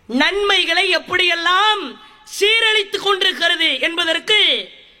நன்மைகளை எப்படியெல்லாம் சீரழித்துக் கொண்டிருக்கிறது என்பதற்கு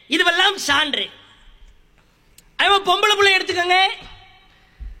இதுவெல்லாம் சான்று. பொம்பளை பிள்ளை எடுத்துக்கோங்க,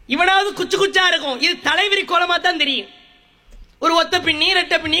 இவனாவது குச்சு குச்சா இருக்கும், இது தலைவிரி கோலமா தான் தெரியும். ஒரு ஒத்த பின்னி,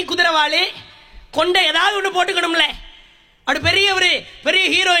 ரெட்ட பின்னி, குதிரவாளு, கொண்ட ஏதாவது ஒண்ணு போட்டுக்கணும்ல. அப்படி பெரிய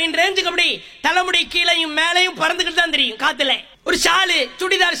ஹீரோயின் ரேஞ்சுக்கு அப்படி தலைமுடி கீழையும் மேலையும் பறந்துகிட்டு தான் தெரியும் காத்துல. ஒரு ஷாலு,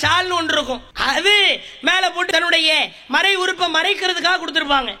 சுடிதார் ஷால்னு ஒன்று இருக்கும், அது மேல போட்டு தன்னுடைய மறை உறுப்பை மறைக்கிறதுக்காக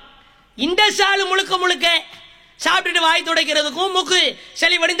கொடுத்துருப்பாங்க. இந்த ஷாலு முழுக்க முழுக்க சாப்பிட்டுட்டு வாய் துடைக்கிறதுக்கும், மூக்கு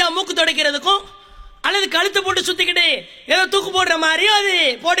சளி வடிந்தா மூக்கு துடைக்கிறதுக்கும், அல்லது கழுத்தை போட்டு சுத்திக்கிட்டு ஏதோ தூக்கு போடுற மாதிரியும் அது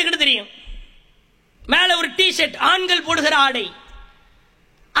போட்டுக்கிட்டு தெரியும். மேல ஒரு டி-ஷர்ட், ஆண்கள் போடுகிற ஆடை,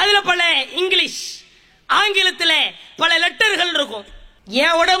 அதுல பல இங்கிலீஷ் ஆங்கிலத்தில் பல லெட்டர்கள் இருக்கும்.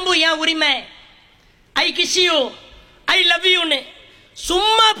 என் உடம்பு என் உரிமை, ஐ கிஸ் யூ, ஐ லவ் யூன்னு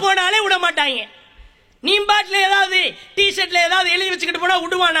சும்மா போனாலே விட மாட்டாங்க. நீ பாட்டில் ஏதாவது டி-ஷர்ட்ல ஏதாவது எழுதி வச்சுக்கிட்டு போனா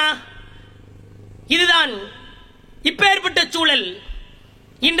விடுவானா? இதுதான் இப்ப ஏற்பட்ட சூழல்.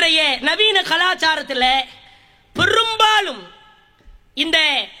 இன்றைய நவீன கலாச்சாரத்தில் பெரும்பாலும் இந்த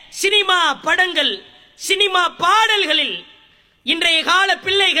சினிமா படங்கள், சினிமா பாடல்களில் இன்றைய கால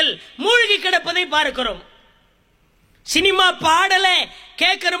பிள்ளைகள் மூழ்கி கிடப்பதை பார்க்கிறோம். சினிமா பாடலை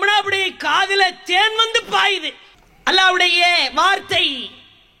கேட்கிறோம்னா அப்படியே காதுல தேன் வந்து பாயுது. அல்லாஹ்வுடைய வார்த்தை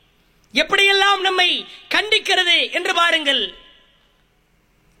எப்படியெல்லாம் நம்மை கண்டிக்கிறது என்று பாருங்கள்.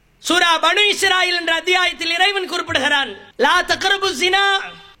 சூரா பனு இஸ்ராயில் என்ற அத்தியாயத்தில் இறைவன் குறிப்பிடுகிறான், லா தக்ரபு ஸினா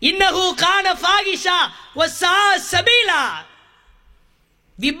இன்னஹு கான ஃபாகிஷா வஸா சபீலா.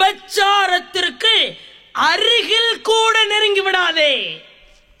 விபச்சாரத்திற்கு அருகில் கூட நெருங்கி விடாதே,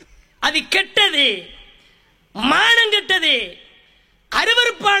 அது கெட்டது, மானம் கெட்டது,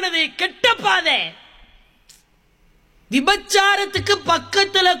 அருவருப்பானது, கெட்ட பாதை. விபச்சாரத்துக்கு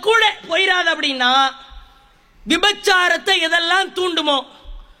பக்கத்துல கூட போயிடாது. அப்படின்னா விபச்சாரத்தை எதெல்லாம் தூண்டுமோ,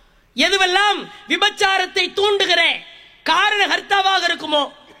 எதுவெல்லாம் விபச்சாரத்தை தூண்டுகிற காரணகர்த்தாவாக இருக்குமோ,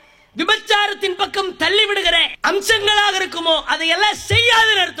 விபச்சாரத்தின் பக்கம் தள்ளிவிடுகிற அம்சங்களாக இருக்குமோ, அதையெல்லாம்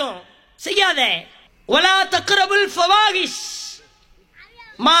செய்யாதுன்னு அர்த்தம். செய்யாத. வலா தக்ரபுல் ஃபவாஹிஷ்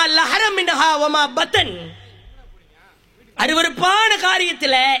மா லஹர மின்ஹா வமா பத்தன். அருவருப்பான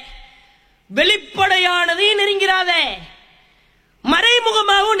காரியத்தில் வெளிப்படையானதையும் நெருங்கிறாத,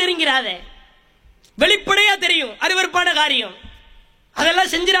 மறைமுகமாகவும் நெருங்கிறாத. வெளிப்படையா தெரியும் அருவருப்பான காரியம்,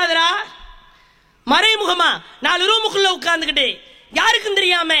 அதெல்லாம் செஞ்சிராதரா. மறைமுகமா 4 ரூமுக்குள்ள உட்கார்ந்துக்கிட்டு யாருக்கும்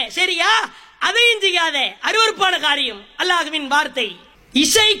தெரியாம சரியா, அதையும் செய்யாத. அருவருப்பான காரியம். அல்லாஹ்வின் வார்த்தை.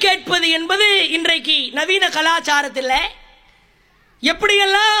 இசை கேட்பது என்பது இன்றைக்கு நவீன கலாச்சாரத்தில்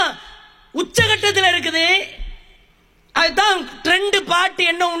எப்படியெல்லாம் உச்சகட்டத்தில் இருக்குது. அதுதான் ட்ரெண்ட். பாட்டு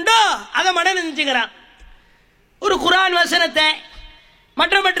என்ன உண்டோ அதை மனதில் செஞ்சுக்கிறான். ஒரு குர்ஆன் வசனத்தை,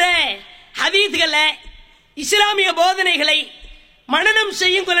 மற்ற ஹதீஸ்களை, இஸ்லாமிய போதனைகளை மனனம்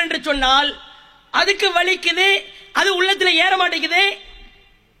செய்யுங்கள் என்று சொன்னால் அதுக்கு வலிக்குது, அது உள்ளத்தில் ஏற மாட்டேங்குது.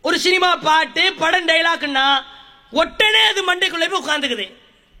 ஒரு சினிமா பாட்டு, படம், டைலாக்னா ஒட்டனே அது மண்டைக்குள்ளே போய் உட்கார்ந்துக்குது.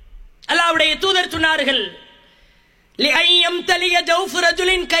 அல்லாஹ்வுடைய தூதர் சொன்னார்கள், லிஐயம் தலிய ஜௌஃப்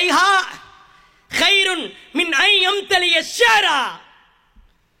ரஜுலின் கைஹா கைருன் மின் ஐயம் தலிய ஷாரா.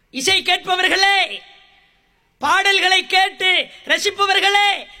 இசை கேட்பவர்களே, பாடல்களை கேட்டு ரசிப்பவர்களே,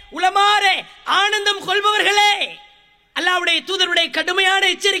 உளமாற ஆனந்தம் கொள்பவர்களே, அல்லாஹ்வுடைய தூதருடைய கடுமையான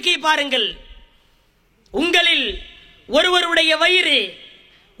எச்சரிக்கையை பாருங்கள். உங்களில் ஒருவருடைய வயிறு,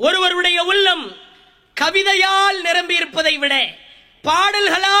 ஒருவருடைய உள்ளம் கவிதையால் நிரம்பி இருப்பதை விட,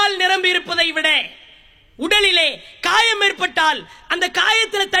 பாடல்களால் நிரம்பி இருப்பதை விட, உடலிலே காயம் ஏற்பட்டால் அந்த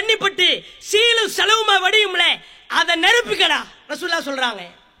காயத்தில் தண்ணி பட்டு சீலும் செலவுமா வடியும்ல, அதை நெருப்பிக்கடா ரசூலுல்லாஹ் சொல்றாங்க.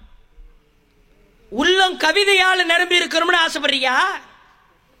 உள்ளம் கவிதையால் நிரம்பி இருக்கணும்னு ஆசைப்படுறியா?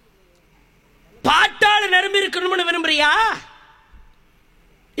 பாட்டால் நிரம்பி இருக்கணும்னு விரும்புறியா?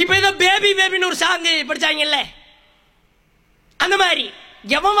 இப்ப ஏதோ பேபி பேபின்னு ஒரு சாங் படிச்சாங்கல்ல, அந்த மாதிரி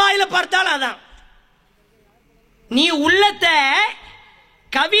எவன் வாயில பார்த்தாலும் அதான். நீ உள்ளத்தை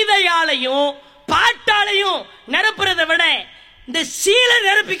கவிதையாலையும் பாட்டாலையும் நிரப்புறதை விட இந்த சீலை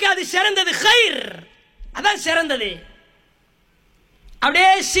நிரப்பிக்க அது சிறந்தது. கைர், அதான் சிறந்தது. அப்படியே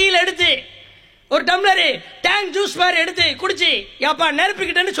சீல் எடுத்து ஒரு டம்ளர் டேங்க் ஜூஸ் பார் எடுத்து குடிச்சு யாப்பா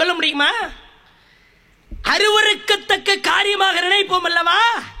நிரப்பிக்கிட்டேன்னு சொல்ல முடியுமா? அருவருக்கத்தக்க காரியமாக நினைப்போம் அல்லவா?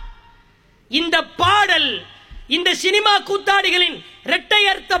 இந்த பாடல், இந்த சினிமா கூத்தாடிகளின் இரட்டை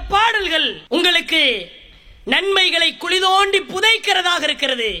அர்த்த பாடல்கள் உங்களுக்கு நன்மைகளை குளிதோண்டி புதைக்கிறதாக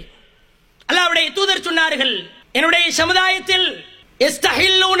இருக்கிறது. அல்லாஹ்வுடைய தூதர் சொன்னார்கள், என்னுடைய சமுதாயத்தில்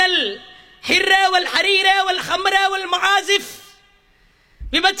இஸ்தஹில்லூனல் ஹிர்ர வல் ஹரீர வல் ஹம்ர வல் மஆசிஃப்,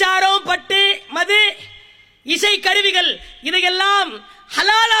 விபச்சாரம், பட்டு, மது, இசை கருவிகள் இதையெல்லாம்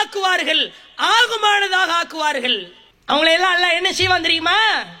ஹலாலாக்குவார்கள், ஆகுமானதாக ஆக்குவார்கள். அவங்களை எல்லாம் அல்லாஹ் என்ன செய்வான் தெரியுமா?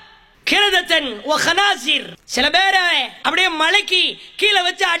 கிரதத்தன் வ கனாசிர். சில பேரை அப்படியே மலைக்கு கீழே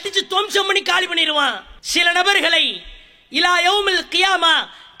வச்சு அடிச்சு துவம்சம் பண்ணி காலி பண்ணிடுவான். சில நபர்களை இலா யௌமில் கியாமா,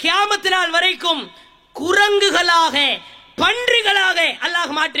 கியாமத் நாள் வரைக்கும் குரங்குகளாக, பன்றிகளாக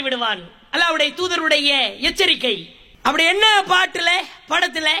அல்லாஹ் மாற்றி விடுவான். அல்லாஹ்வுடைய தூதருடைய எச்சரிக்கை. அப்படி என்ன பாட்டுல,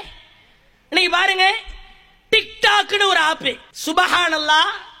 படத்துல இன்னைக்கு பாருங்க, டிக்டாக்னு ஒரு ஆப்.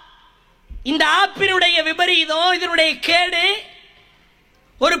 சுபஹானல்லாஹ். இந்த ஆப்பினுடைய விபரீதம், இதனுடைய கேடு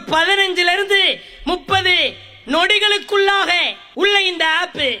ஒரு 15 to 30 நொடிகளுக்குள்ளாக உள்ள இந்த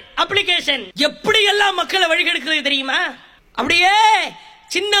ஆப் அப்ளிகேஷன் எப்படி எல்லாம் மக்களை வழிகெடுக்கிறது தெரியுமா? அப்படியே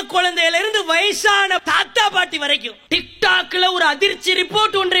சின்ன குழந்தையில இருந்து வயசான தாத்தா பாட்டி வரைக்கும் டிக்டாக்ல ஒரு அதிர்ச்சி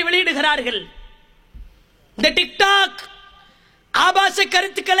ரிப்போர்ட் ஒன்றை வெளியிடுகிறார்கள். இந்த டிக்டாக் ஆபாச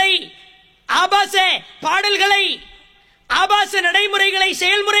கருத்துக்களை, ஆபாச பாடல்களை, ஆபாச நடைமுறைகளை,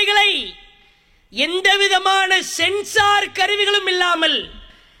 செயல்முறைகளை எந்த விதமான சென்சார் கருவிகளும் இல்லாமல்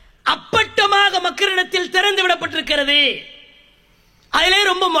அப்பட்டமாக மக்களிடத்தில் திறந்து விடப்பட்டிருக்கிறது. அதிலே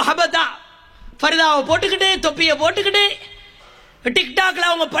ரொம்ப மொஹபத்தா ஃபர்தாவை போட்டுக்கிட்டு, தொப்பியை போட்டுக்கிட்டு டிக்டாக்ல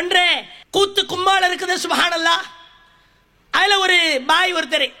அவங்க பண்ற கூத்து கும்மால இருக்குது. சுப்ஹானல்லாஹ். அதுல ஒரு பாய்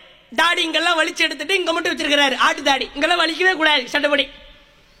ஒருத்தர் தாடி இங்கெல்லாம் வலிச்சு எடுத்துட்டு இங்க மட்டும் வச்சிருக்கிறாரு, ஆட்டு தாடி. இங்கெல்லாம் வலிக்கவே கூடாது சட்டப்படி.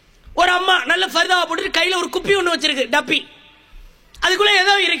 ஒரு அம்மா நல்ல ஃபர்தாவை போட்டு கையில ஒரு குப்பி ஒன்று வச்சிருக்கு, டப்பி. அதுக்குள்ள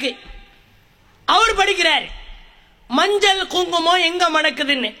ஏதோ இருக்கு. அவர் படிக்கிறார், மஞ்சள் குங்குமம் எங்க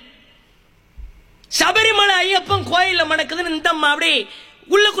மணக்குதுன்னு. சபரிமலை ஐயப்பன் கோயில மணக்குதுன்னு இந்த அம்மா அப்படி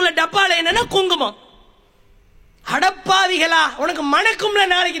உள்ளுக்குள்ள டப்பால என்னன்னா குங்குமம். அடப்பாவிகளா, உனக்கு மணக்கும்ல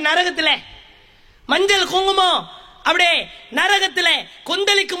நாளைக்கு நரகத்துல மஞ்சள் குங்குமம் அப்படியே நரகத்துல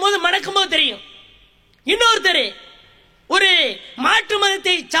கொந்தளிக்கும் போது மணக்கும் போது தெரியும். இன்னொருத்தர் ஒரு மாற்று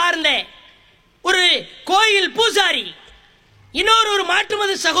மதத்தை சார்ந்த ஒரு கோயில் பூசாரி, இன்னொரு மாற்று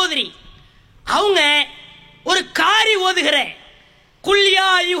மத சகோதரி, அவங்க ஒரு காரி ஓதுகிற குல்யா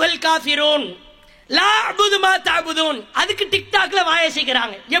அய்யுஹல் காஃபிரூன் லா அபுது மா தஅபுதூன், அதுக்கு டிக்டாக்ல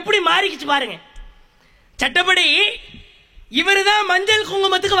வாயசிக்கிறாங்க. எப்படி மாறிக்கிச்சு பாருங்க. சட்டப்படி இவருதான் மஞ்சள்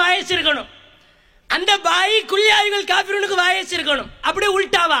குங்குமத்துக்கு வாயசிருக்கணும், அந்த பாய் குல்யா அய்யுஹல் காஃபிரூனுக்கு வாயசிருக்கணும். அப்படியே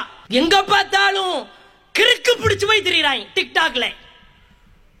உல்டாவா எங்க பார்த்தாலும் கிறுக்கு பிடிச்சு போய் திரிறாங்க டிக்டாக்ல.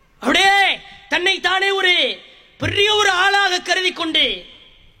 அப்படியே தன்னை தானே ஒரு பெரிய ஒரு ஆளாக கருதி கொண்டு,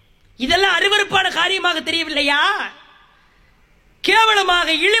 இதெல்லாம் அருவருப்பான காரியமாக தெரியவில்லையா? கேவலமாக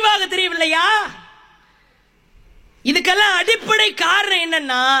இழிவாக தெரியவில்லையா? இதுக்கெல்லாம் அடிப்படை காரணம்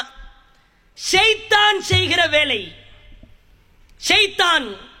என்னன்னா, ஷைத்தான் செய்கிற வேலை. ஷைத்தான்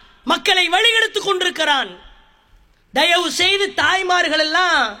மக்களை வழிகெடுத்துக் கொண்டிருக்கிறான். தயவு செய்து தாய்மார்கள்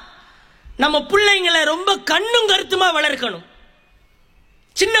எல்லாம் நம்ம பிள்ளைங்களை ரொம்ப கண்ணும் கருத்துமா வளர்க்கணும்.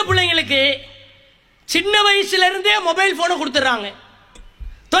 சின்ன பிள்ளைங்களுக்கு சின்ன வயசுல இருந்தே மொபைல் போனை கொடுத்துறாங்க.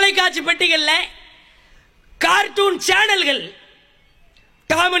 தொலைக்காட்சி பெட்டிகள்ல கார்ட்டூன் சேனல்கள்,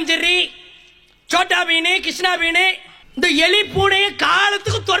 Tom and Jerry, Chhota bean, Krishna bean, இந்த எலி பூனையை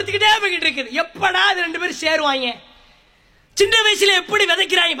காலத்துக்கு துரத்திக்கிட்டே போய்கிட்டு இருக்குது. எப்படா அது ரெண்டு பேரும் சேருவாங்க? சின்ன வயசுல எப்படி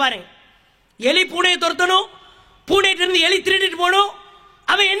விதைக்கிறாங்க பாருங்க. எலி பூனையை துரத்தணும், பூனையிட்ட இருந்து எலி திருடிட்டு போகணும்.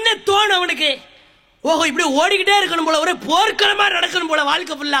 அவன் என்ன தோணும் அவனுக்கு? ஓஹோ, இப்படி ஓடிக்கிட்டே இருக்கணும் போல, ஒரே போர்க்களமா நடக்கணும் போல,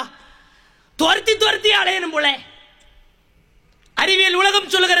 வாழ்க்கை ஃபுல்லா துரத்தி துரத்தி அலையணும் போல. அறிவியல்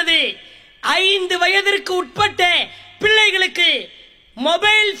உலகம் சொல்லுகிறது, 5 வயதிற்கு உட்பட்ட பிள்ளைகளுக்கு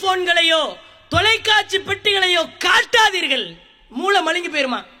மொபைல் போன்களையோ தொலைக்காட்சி பெட்டிகளையோ காட்டாதீர்கள், மூளை மழுங்கி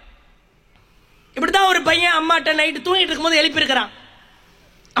போயிருமா. இப்படிதான் ஒரு பையன் அம்மாட்ட நைட்டு தூங்கிட்டு இருக்கும்போது எழுப்பி இருக்கிறான்.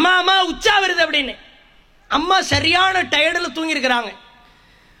 அம்மா அம்மா உச்சா வருது அப்படின்னு. அம்மா சரியான டயர்டில் தூங்கி இருக்கிறாங்க.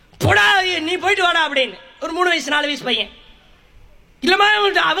 போடா நீ போயிட்டு வாடா அப்படின்னு ஒரு 3 வயசு 4 வயசு பையன். இல்லம்மா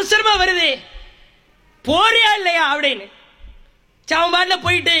அவசரமா வருது, போறியா இல்லையா அப்படின்னு. அவன் பாட்டில்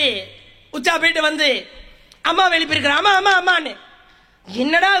போயிட்டு உச்சா போயிட்டு வந்து அம்மா எழுப்பியிருக்கிறான். அம்மா அம்மா அம்மான்னு.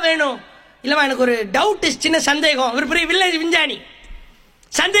 என்னடா வேணும்? இல்லம்மா எனக்கு ஒரு டவுட், சின்ன சந்தேகம். ஒரு பெரிய வில்லேஜ் விஞ்ஞானி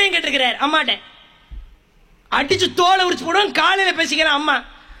சந்தேகம் கேட்டிருக்கிறார் அம்மாட்ட. அடிச்சு தோலை உரிச்சு போடுவோம். காலையில் பேசிக்கிறேன் அம்மா.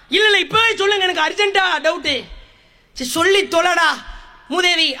 இல்ல இல்ல இப்பவே சொல்லுங்க, எனக்கு அர்ஜென்டா டவுட்டு. சொல்லி தொலைடா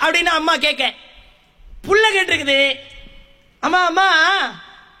மூதேவி அப்படின்னு அம்மா கேட்க, புள்ள கேட்டிருக்குது. அம்மா அம்மா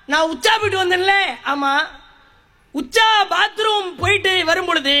நான் உச்சா போயிட்டு வந்தேன்ல. ஆமா, உச்சா பாத்ரூம் போயிட்டு வரும்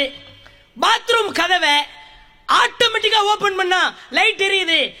பொழுது பாத்ரூம் கதவை ஆட்டோமேட்டிக்கா ஓபன் பண்ணா லைட்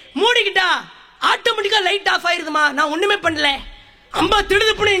எரியுது, மூடிக்கிட்டா ஆட்டோமேட்டிக்கா லைட் ஆஃப் ஆயிருதுமா, நான் ஒண்ணுமே பண்ணல. அம்மா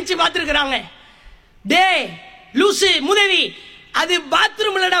திடுதுப்புன்னு இருந்துச்சு பார்த்துருக்குறாங்க. டே லூசு மூதேவி, அது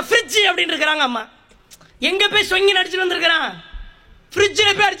பாத்ரூம் இல்லடா ஃப்ரிட்ஜ் அப்படின்னு இருக்கிறாங்க அம்மா. எங்க போய் சொங்கி நடிச்சுட்டு வந்திருக்கிறான்?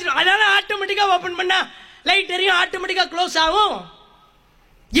 ஃப்ரிட்ஜில் போய் அடிச்சிடும். அதனால ஆட்டோமேட்டிக்கா ஓபன் பண்ணா லைட் எரியும், ஆட்டோமேட்டிக்கா க்ளோஸ் ஆகும்.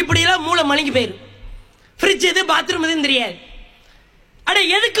 இப்படியெல்லாம் மூளை மழுங்கி போயிரும். ஃப்ரிட்ஜ் எது பாத்ரூம் எதுன்னு தெரியாது. அட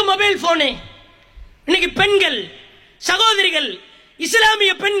எதுக்கு மொபைல் போனு? இன்னைக்கு பெண்கள், சகோதரிகள்,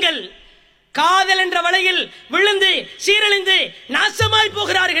 இஸ்லாமிய பெண்கள் காதல் என்ற வலையில் விழுந்து சீரழிந்து நாசமாய்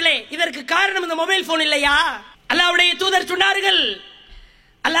போகிறார்களே, இதற்கு காரணம் இந்த மொபைல் போன் இல்லையா? அல்லாஹ்வுடைய தூதர் சொன்னார்கள்,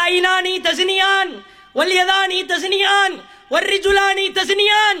 அல்லாஹ்இனானி தஸ்னியான் வல்யதானி தஸ்னியான் வர்ரிஜுலானி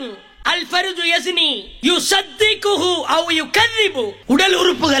தஸ்னியான் அல் ஃபர்ஜு யஸ்னி யுஸத்திகுஹு அவ் யுகذிபு. உடல்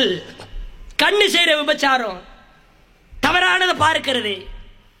உறுப்புகள், கண்ணு செய்யற விபச்சாரம், தவறானதை பார்க்கிறது.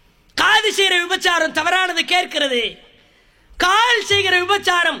 காது செய்யற விபச்சாரம், தவறானதை கேட்கிறது. கால் செய்கிற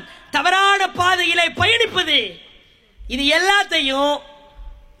விபச்சாரம், தவறான பாதையிலே பயணிப்பது. இது எல்லாத்தையும்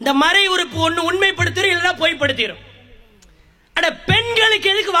இந்த மறை உறுப்பு ஒன்று உண்மைப்படுத்திடும், இல்லைன்னா பொய்ப்படுத்திடும். அட பெண்களுக்கு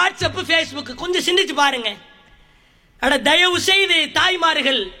எதுக்கு வாட்ஸ்அப் ஃபேஸ்புக்? கொஞ்சம் சிந்திச்சு பாருங்க. அட தயவு செய்து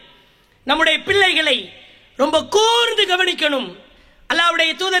தாய்மார்கள் நம்முடைய பிள்ளைகளை ரொம்ப கூர்ந்து கவனிக்கணும்.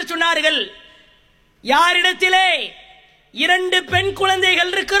 அல்லாஹ்வுடைய தூதர் சொன்னார்கள், யாரிடத்திலே 2 பெண்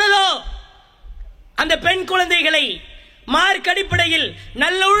குழந்தைகள் இருக்கிறதோ அந்த பெண் குழந்தைகளை மார்க் அடிப்படையில்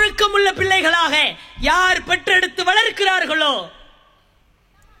நல்ல ஒழுக்கம் உள்ள பிள்ளைகளாக யார் பெற்றெடுத்து வளர்க்கிறார்களோ,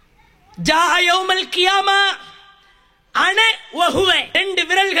 ஜாஅ யௌமல் கியாமா அன வஹுவ, 2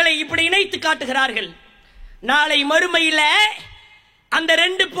 விரல்களை இப்படி இணைத்து காட்டுகிறார்கள். நாளை மறுமையில அந்த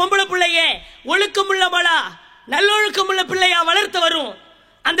 2 பொம்பளை பிள்ளைய ஒழுக்கமுள்ள மலா நல்லொழுக்கமுள்ள பிள்ளையா வளர்த்து வரும்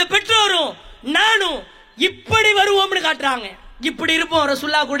அந்த பெற்றோரும் நானும் இப்படி வருவோம்னு காட்டுறாங்க. இப்படி இருப்போம்.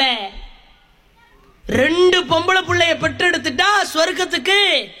 ரசூலுல்லாஹ் கூட 2 பொம்பளை பிள்ளைய பெற்றெடுத்துட்டா சொர்க்கத்துக்கு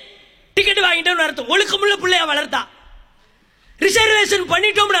டிக்கெட் வாங்கிட்டோம்னு அர்த்தம். ஒழுக்கமுள்ள பிள்ளையா வளர்த்தா ரிசர்வேஷன்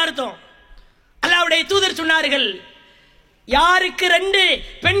பண்ணிட்டோம்னு அர்த்தம். அல்லாஹ்வுடைய தூதர் சொன்னார்கள், யாருக்கு 2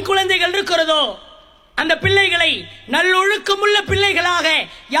 பெண் குழந்தைகள் இருக்கிறதோ அந்த பிள்ளைகளை நல்லொழுக்கமுள்ள பிள்ளைகளாக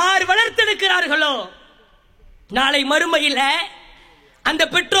யார் வளர்த்தெடுக்கிறார்களோ, நாளை மறுமையில் அந்த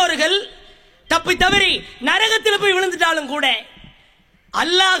பெற்றோர்கள் தப்பி தவறி நரகத்தில் போய் விழுந்துட்டாலும் கூட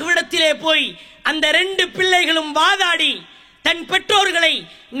அல்லாஹ்விடத்திலே போய் அந்த 2 பிள்ளைகளும் வாதாடி தன் பெற்றோர்களை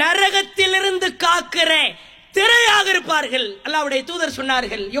நரகத்திலிருந்து காக்கிற திரையாக இருப்பார்கள். அல்லாஹ்வுடைய தூதர்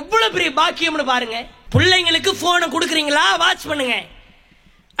சொன்னார்கள். எவ்வளவு பெரிய பாக்கியம்னு பாருங்க. பிள்ளைங்களுக்கு போனை கொடுக்குறீங்களா, வாட்ச் பண்ணுங்க.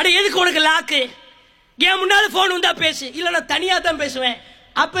 அட எதுக்கு உனக்கு லாக்கு? ஏன் முன்னால போன் வந்தா பேசு, இல்ல நான் தனியா தான் பேசுவேன்.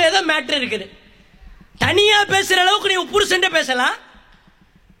 அப்ப ஏதோ மேட்டர் இருக்குது. தனியா பேசுற அளவுக்கு நீ புருஷன் பேசலாம்,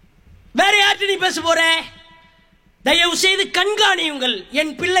 வேற யார்கிட்ட நீ பேச போற? தயவு செய்து கண்காணியுங்கள்.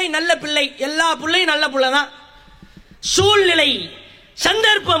 என் பிள்ளை நல்ல பிள்ளை, எல்லா பிள்ளையும் நல்ல பிள்ளை தான். சூழ்நிலை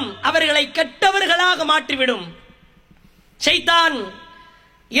சந்தர்ப்பம் அவர்களை கெட்டவர்களாக மாற்றிவிடும். ஷைத்தான்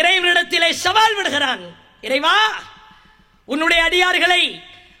இறைவனிடத்திலே சவால் விடுகிறான். இறைவா, உன்னுடைய அடியார்களை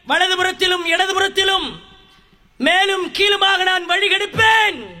வலதுபுறத்திலும் இடதுபுறத்திலும் மேலும் கீழுமாக நான்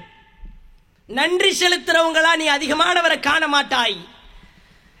வழிகெடுப்பேன். நன்றி செலுத்துறவங்களா நீ அதிகமானவரை காண மாட்டாய்.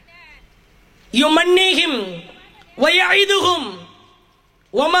 யுமன்னிஹிம் வயஇதுஹும்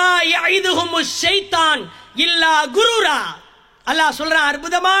வமா யஇதுஹும் ஷைத்தான் இல்லா குரூரா. அல்லாஹ் சொல்றான்,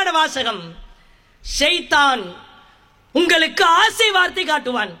 அற்புதமான வாசகம். ஷைத்தான் உங்களுக்கு ஆசை வார்த்தை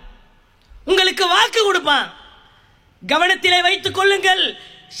காட்டுவான், உங்களுக்கு வாக்கு கொடுப்பான். கவனத்திலே வைத்துக் கொள்ளுங்கள்,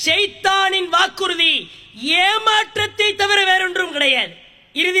 ஷைத்தானின் வாக்குறுதி ஏமாற்றத்தை தவிர வேறொன்றும் கிடையாது.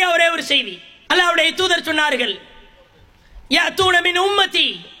 இறுதியா ஒரே ஒரு செய்தி. அல்லாஹ்வுடைய தூதர் சொன்னார்கள், யஅதூன மின் உம்மதி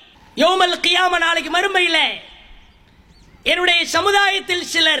யௌமல் கியாமா, நாளைக்கு மறுமையில என்னுடைய சமுதாயத்தில்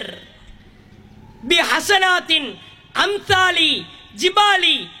சிலர் பி ஹசனாத்தின் அம்சாலி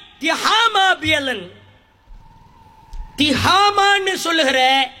ஜிபாலி திஹாமா பியலன். திஹாமான்னு சொல்லுகிற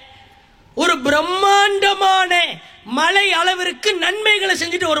ஒரு பிரம்மாண்டமான மலை அளவிற்கு நன்மைகளை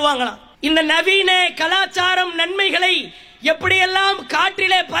செஞ்சுட்டு வருவாங்களாம். இந்த நவீன கலாச்சாரம் நன்மைகளை எப்படியெல்லாம்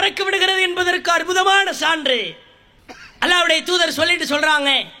காற்றிலே பறக்க விடுகிறது என்பதற்கு அற்புதமான சான்று. அல்லாஹ்வுடைய தூதர் சொல்லிட்டு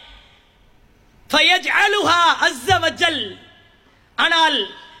சொல்றாங்க, ஃபயஜ்அலுஹா அஸ்ஸ வஜல். ஆனால்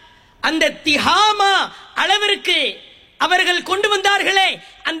அந்த திஹாமா அளவிற்கு அவர்கள் கொண்டு வந்தார்களே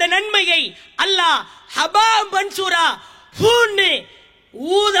அந்த நன்மையை அல்லாஹ் ஹபா மன்சூரா பூன்னு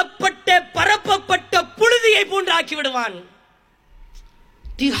ஊதப்பட்ட பரப்பப்பட்ட புழுதியை போன்று ஆக்கி விடுவான்.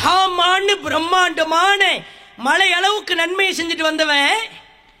 திஹாமான்னு பிரம்மாண்டமான மலை அளவுக்கு நன்மையை செஞ்சுட்டு வந்தவன்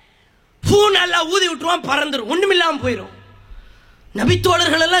பூன் அல்லாஹ் ஊதி விட்டுருவான், பறந்துடும், ஒண்ணுமில்லாம போயிடும்.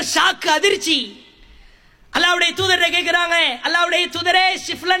 நபித்தோழர்கள் எல்லாம் ஷாக்கு, அதிர்ச்சி. அல்லாஹ்வுடைய தூதரை கேட்கிறாங்க, அல்லாஹ்வுடைய தூதரே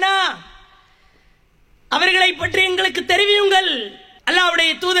ஷிஃப்லனா, அவர்களை பற்றி எங்களுக்கு தெரிவியுங்கள்.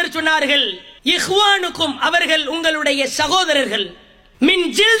 அல்லாஹ்வுடைய தூதர் சொன்னார்கள், இஹ்வானுக்கும், அவர்கள் உங்களுடைய சகோதரர்கள், மின்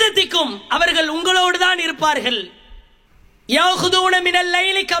ஜில்தத்திக்கும், அவர்கள் உங்களோடு தான் இருப்பார்கள். யஹுதூன மினல்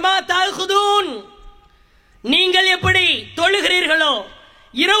லைலி கமா தஹுதூன், நீங்கள் எப்படி தொழுகிறீர்களோ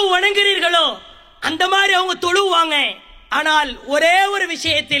இரவு வணங்குகிறீர்களோ அந்த மாதிரி அவங்க தொழுவாங்க. ஆனால் ஒரே ஒரு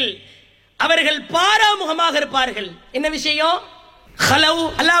விஷயத்தில் அவர்கள் பாராமுகமாக இருப்பார்கள். என்ன விஷயம்? ஹலவு,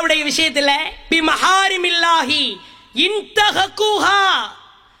 அல்லாஹ்வுடைய விஷயத்தில் பி மஹாரிமில்லாஹி இன்தஹகுஹா,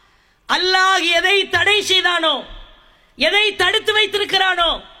 அல்லாஹ் எதை தடை செய்தானோ, எதை தடுத்து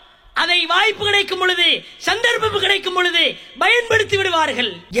வைத்திருக்கிறானோ அதை வாய்ப்பு கிடைக்கும் பொழுது, சந்தர்ப்பம் கிடைக்கும் பொழுது பயன்படுத்தி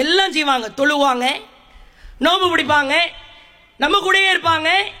விடுவார்கள். எல்லாம் செய்வாங்க, தொழுவாங்க, நோம்பு பிடிப்பாங்க, நம்ம கூடயே இருப்பாங்க.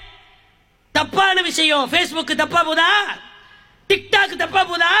 தப்பான விஷயம் ஃபேஸ்புக் தப்பா போதா, டிக்டாக் தப்பா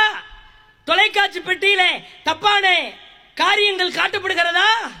போதா, தொலைக்காட்சி பெட்டியில தப்பான காரியங்கள் காட்டப்படுகிறதா,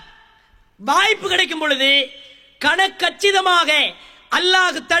 வாய்ப்பு கிடைக்கும் பொழுது கணக்கச்சிதமாக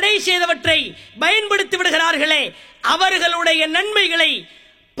அல்லாஹ் தடை செய்தவற்றை பயன்படுத்தி விடுகிறார்களே, அவர்களுடைய நன்மைகளை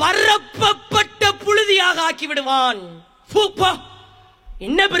பரப்பப்பட்ட புழுதியாக ஆக்கி விடுவான். போ,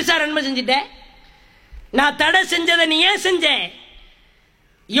 என்ன பெருசா நன்மை செஞ்சிட்ட? நான் தடை செஞ்சதை நீ ஏன் செஞ்ச?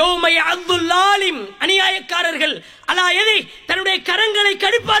 யௌமை அப்துல்லாலிம், அநியாயக்காரர்கள் அலா எதை தன்னுடைய கரங்களை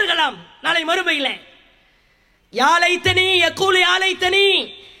கடிப்பார்களாம் நாளை மறுமையில. யாலைத்தனி யகூல் யாலைத்தனி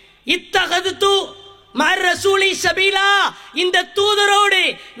இத்தகது மர் ரசூலி சபீலா, இந்த தூதரோடு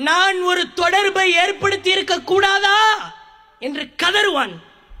நான் ஒரு தொடர்பை ஏற்படுத்தி இருக்க கூடாதா என்று கதறுவான்.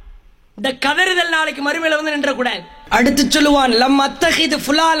 இந்த கதறுதல் நாளைக்கு மறுமையில வந்து நின்ற கூடாது. அடுத்து சொல்லுவான், லம் அத்தஹிது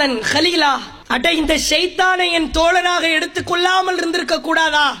ஃபுலாலன் கலீலா, அட இந்த ஷைத்தானை என் தோழனாக எடுத்துக் கொள்ளாமல் இருந்திருக்க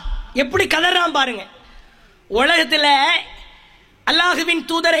கூடாதா? எப்படி கதறான் பாருங்க. உலகத்துல அல்லாஹுவின்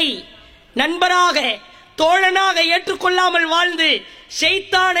தூதரை நண்பராக தோழனாக ஏற்றுக்கொள்ளாமல் வாழ்ந்து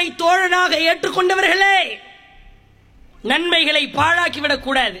ஷைத்தானை தோழனாக ஏற்றுக்கொண்டவர்களே, நன்மைகளை பாழாக்கிவிடக்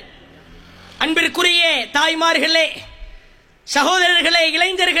கூடாது. அன்பிற்குரிய தாய்மார்களே, சகோதரர்களே,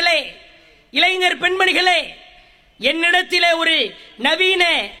 இளைஞர்களே, இளைஞர் பெண்மணிகளே, என்னிடத்திலே ஒரு நவீன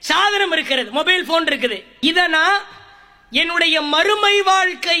சாதனம் இருக்கிறது, மொபைல் போன் இருக்குது. இதை நான் என்னுடைய மறுமை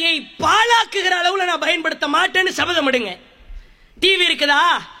வாழ்க்கையை பாழாக்குகிற அளவுல நான் பயன்படுத்த மாட்டேன்னு சபதம் எடுங்க. டிவி இருக்குதா,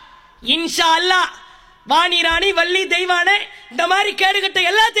 இன்ஷா அல்லாஹ் வாணி ராணி வள்ளி தெய்வான இந்த மாதிரி கேடுகட்ட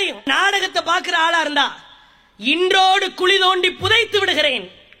எல்லாத்தையும் நாடகத்தை பார்க்கிற ஆளா இருந்தா இன்றோடு குழி தோண்டி புதைத்து விடுகிறேன்.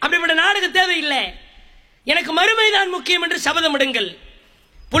 அப்படிப்பட்ட நாடகம் தேவையில்லை, எனக்கு மறுமைதான் முக்கியம் என்று சபதம் எடுங்கள்.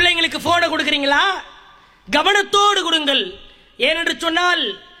 பிள்ளைங்களுக்கு போனை கொடுக்கிறீங்களா, கவனத்தோடு கொடுங்கள். ஏனென்று சொன்னால்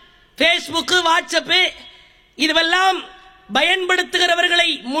பேஸ்புக், வாட்ஸ்அப் இதுவெல்லாம் பயன்படுத்துகிறவர்களை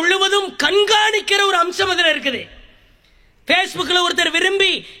முழுவதும் கண்காணிக்கிற ஒரு அம்சம் அதில் இருக்குது. பேஸ்புக்கில் ஒருத்தர்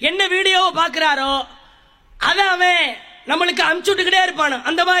விரும்பி என்ன வீடியோவை பார்க்கிறாரோ அதை அவன் நம்மளுக்கு அனுப்பிச்சுட்டுக்கிட்டே இருப்பானோ,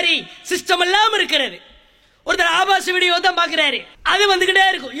 அந்த மாதிரி சிஸ்டம் எல்லாம் இருக்கிறது. ஒருத்தர் ஆபாச வீடியோ தான் பார்க்கிறாரு, அது வந்துகிட்டே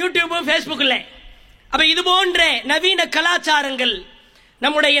இருக்கும் யூடியூப், பேஸ்புக்ல. அப்ப இது போன்ற நவீன கலாச்சாரங்கள்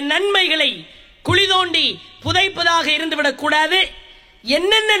நம்முடைய நன்மைகளை குழி தோண்டி புதைப்பதாக இருந்துவிடக் கூடாது.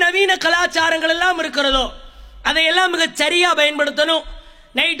 என்னென்ன நவீன கலாச்சாரங்கள் எல்லாம் இருக்கிறதோ அதையெல்லாம் மிக சரியா பயன்படுத்தணும்.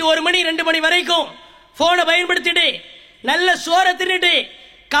 நைட்டு 1 மணி 2 மணி வரைக்கும் போனை பயன்படுத்திட்டு நல்ல சோறை தின்னுட்டு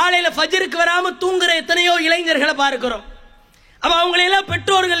காலையில ஃபஜ்ருக்கு வராம தூங்குற எத்தனையோ இளைஞர்களை பார்க்கிறோம். அப்ப அவங்களையெல்லாம்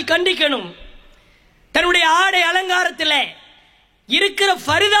பெற்றோர்கள் கண்டிக்கணும். தன்னுடைய ஆடை அலங்காரத்தில் இருக்கிற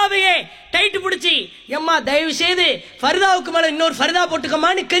ஃபரிதாவையே டைட்டு பிடிச்சி, எம்மா தயவு செய்து ஃபரிதாவுக்கு மேல இன்னொரு ஃபரிதா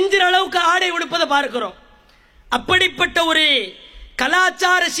போட்டுக்கமான்னு கெஞ்சிற அளவுக்கு ஆடை உடுப்பதை பார்க்கிறோம். அப்படிப்பட்ட ஒரு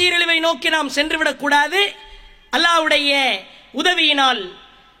கலாச்சார சீரழிவை நோக்கி நாம் சென்றுவிடக் கூடாது. அல்லாஹ்வுடைய உதவியினால்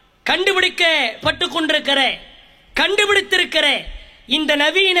கண்டுபிடித்திருக்கிற இந்த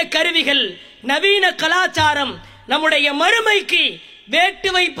நவீன கருவிகள், நவீன கலாச்சாரம் நம்முடைய மறுமைக்கு வேட்டு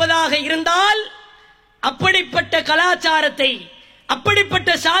வைப்பதாக இருந்தால் அப்படிப்பட்ட கலாச்சாரத்தை, அப்படிப்பட்ட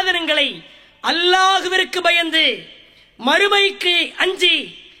சாதனங்களை அல்லாஹ்விற்கு பயந்து மறுமைக்கு அஞ்சி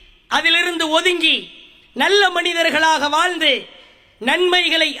அதிலிருந்து ஒதுங்கி நல்ல மனிதர்களாக வாழ்ந்து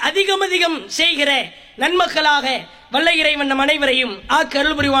நன்மைகளை அதிகம் அதிகம் செய்கிற நன்மக்களாக வல்ல இறைவன் நம் அனைவரையும்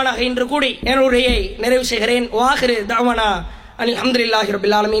அருள் புரிவானாக என்று கூடி என்னுடைய நிறைவு செய்கிறேன். வாஹிரு தஅவானா அல்ஹம்துலில்லாஹி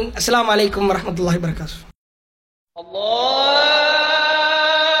ரப்பில் ஆலமீன். அஸ்ஸலாமு அலைக்கும் வரஹ்மத்துல்லாஹி வபரகாத்துஹு.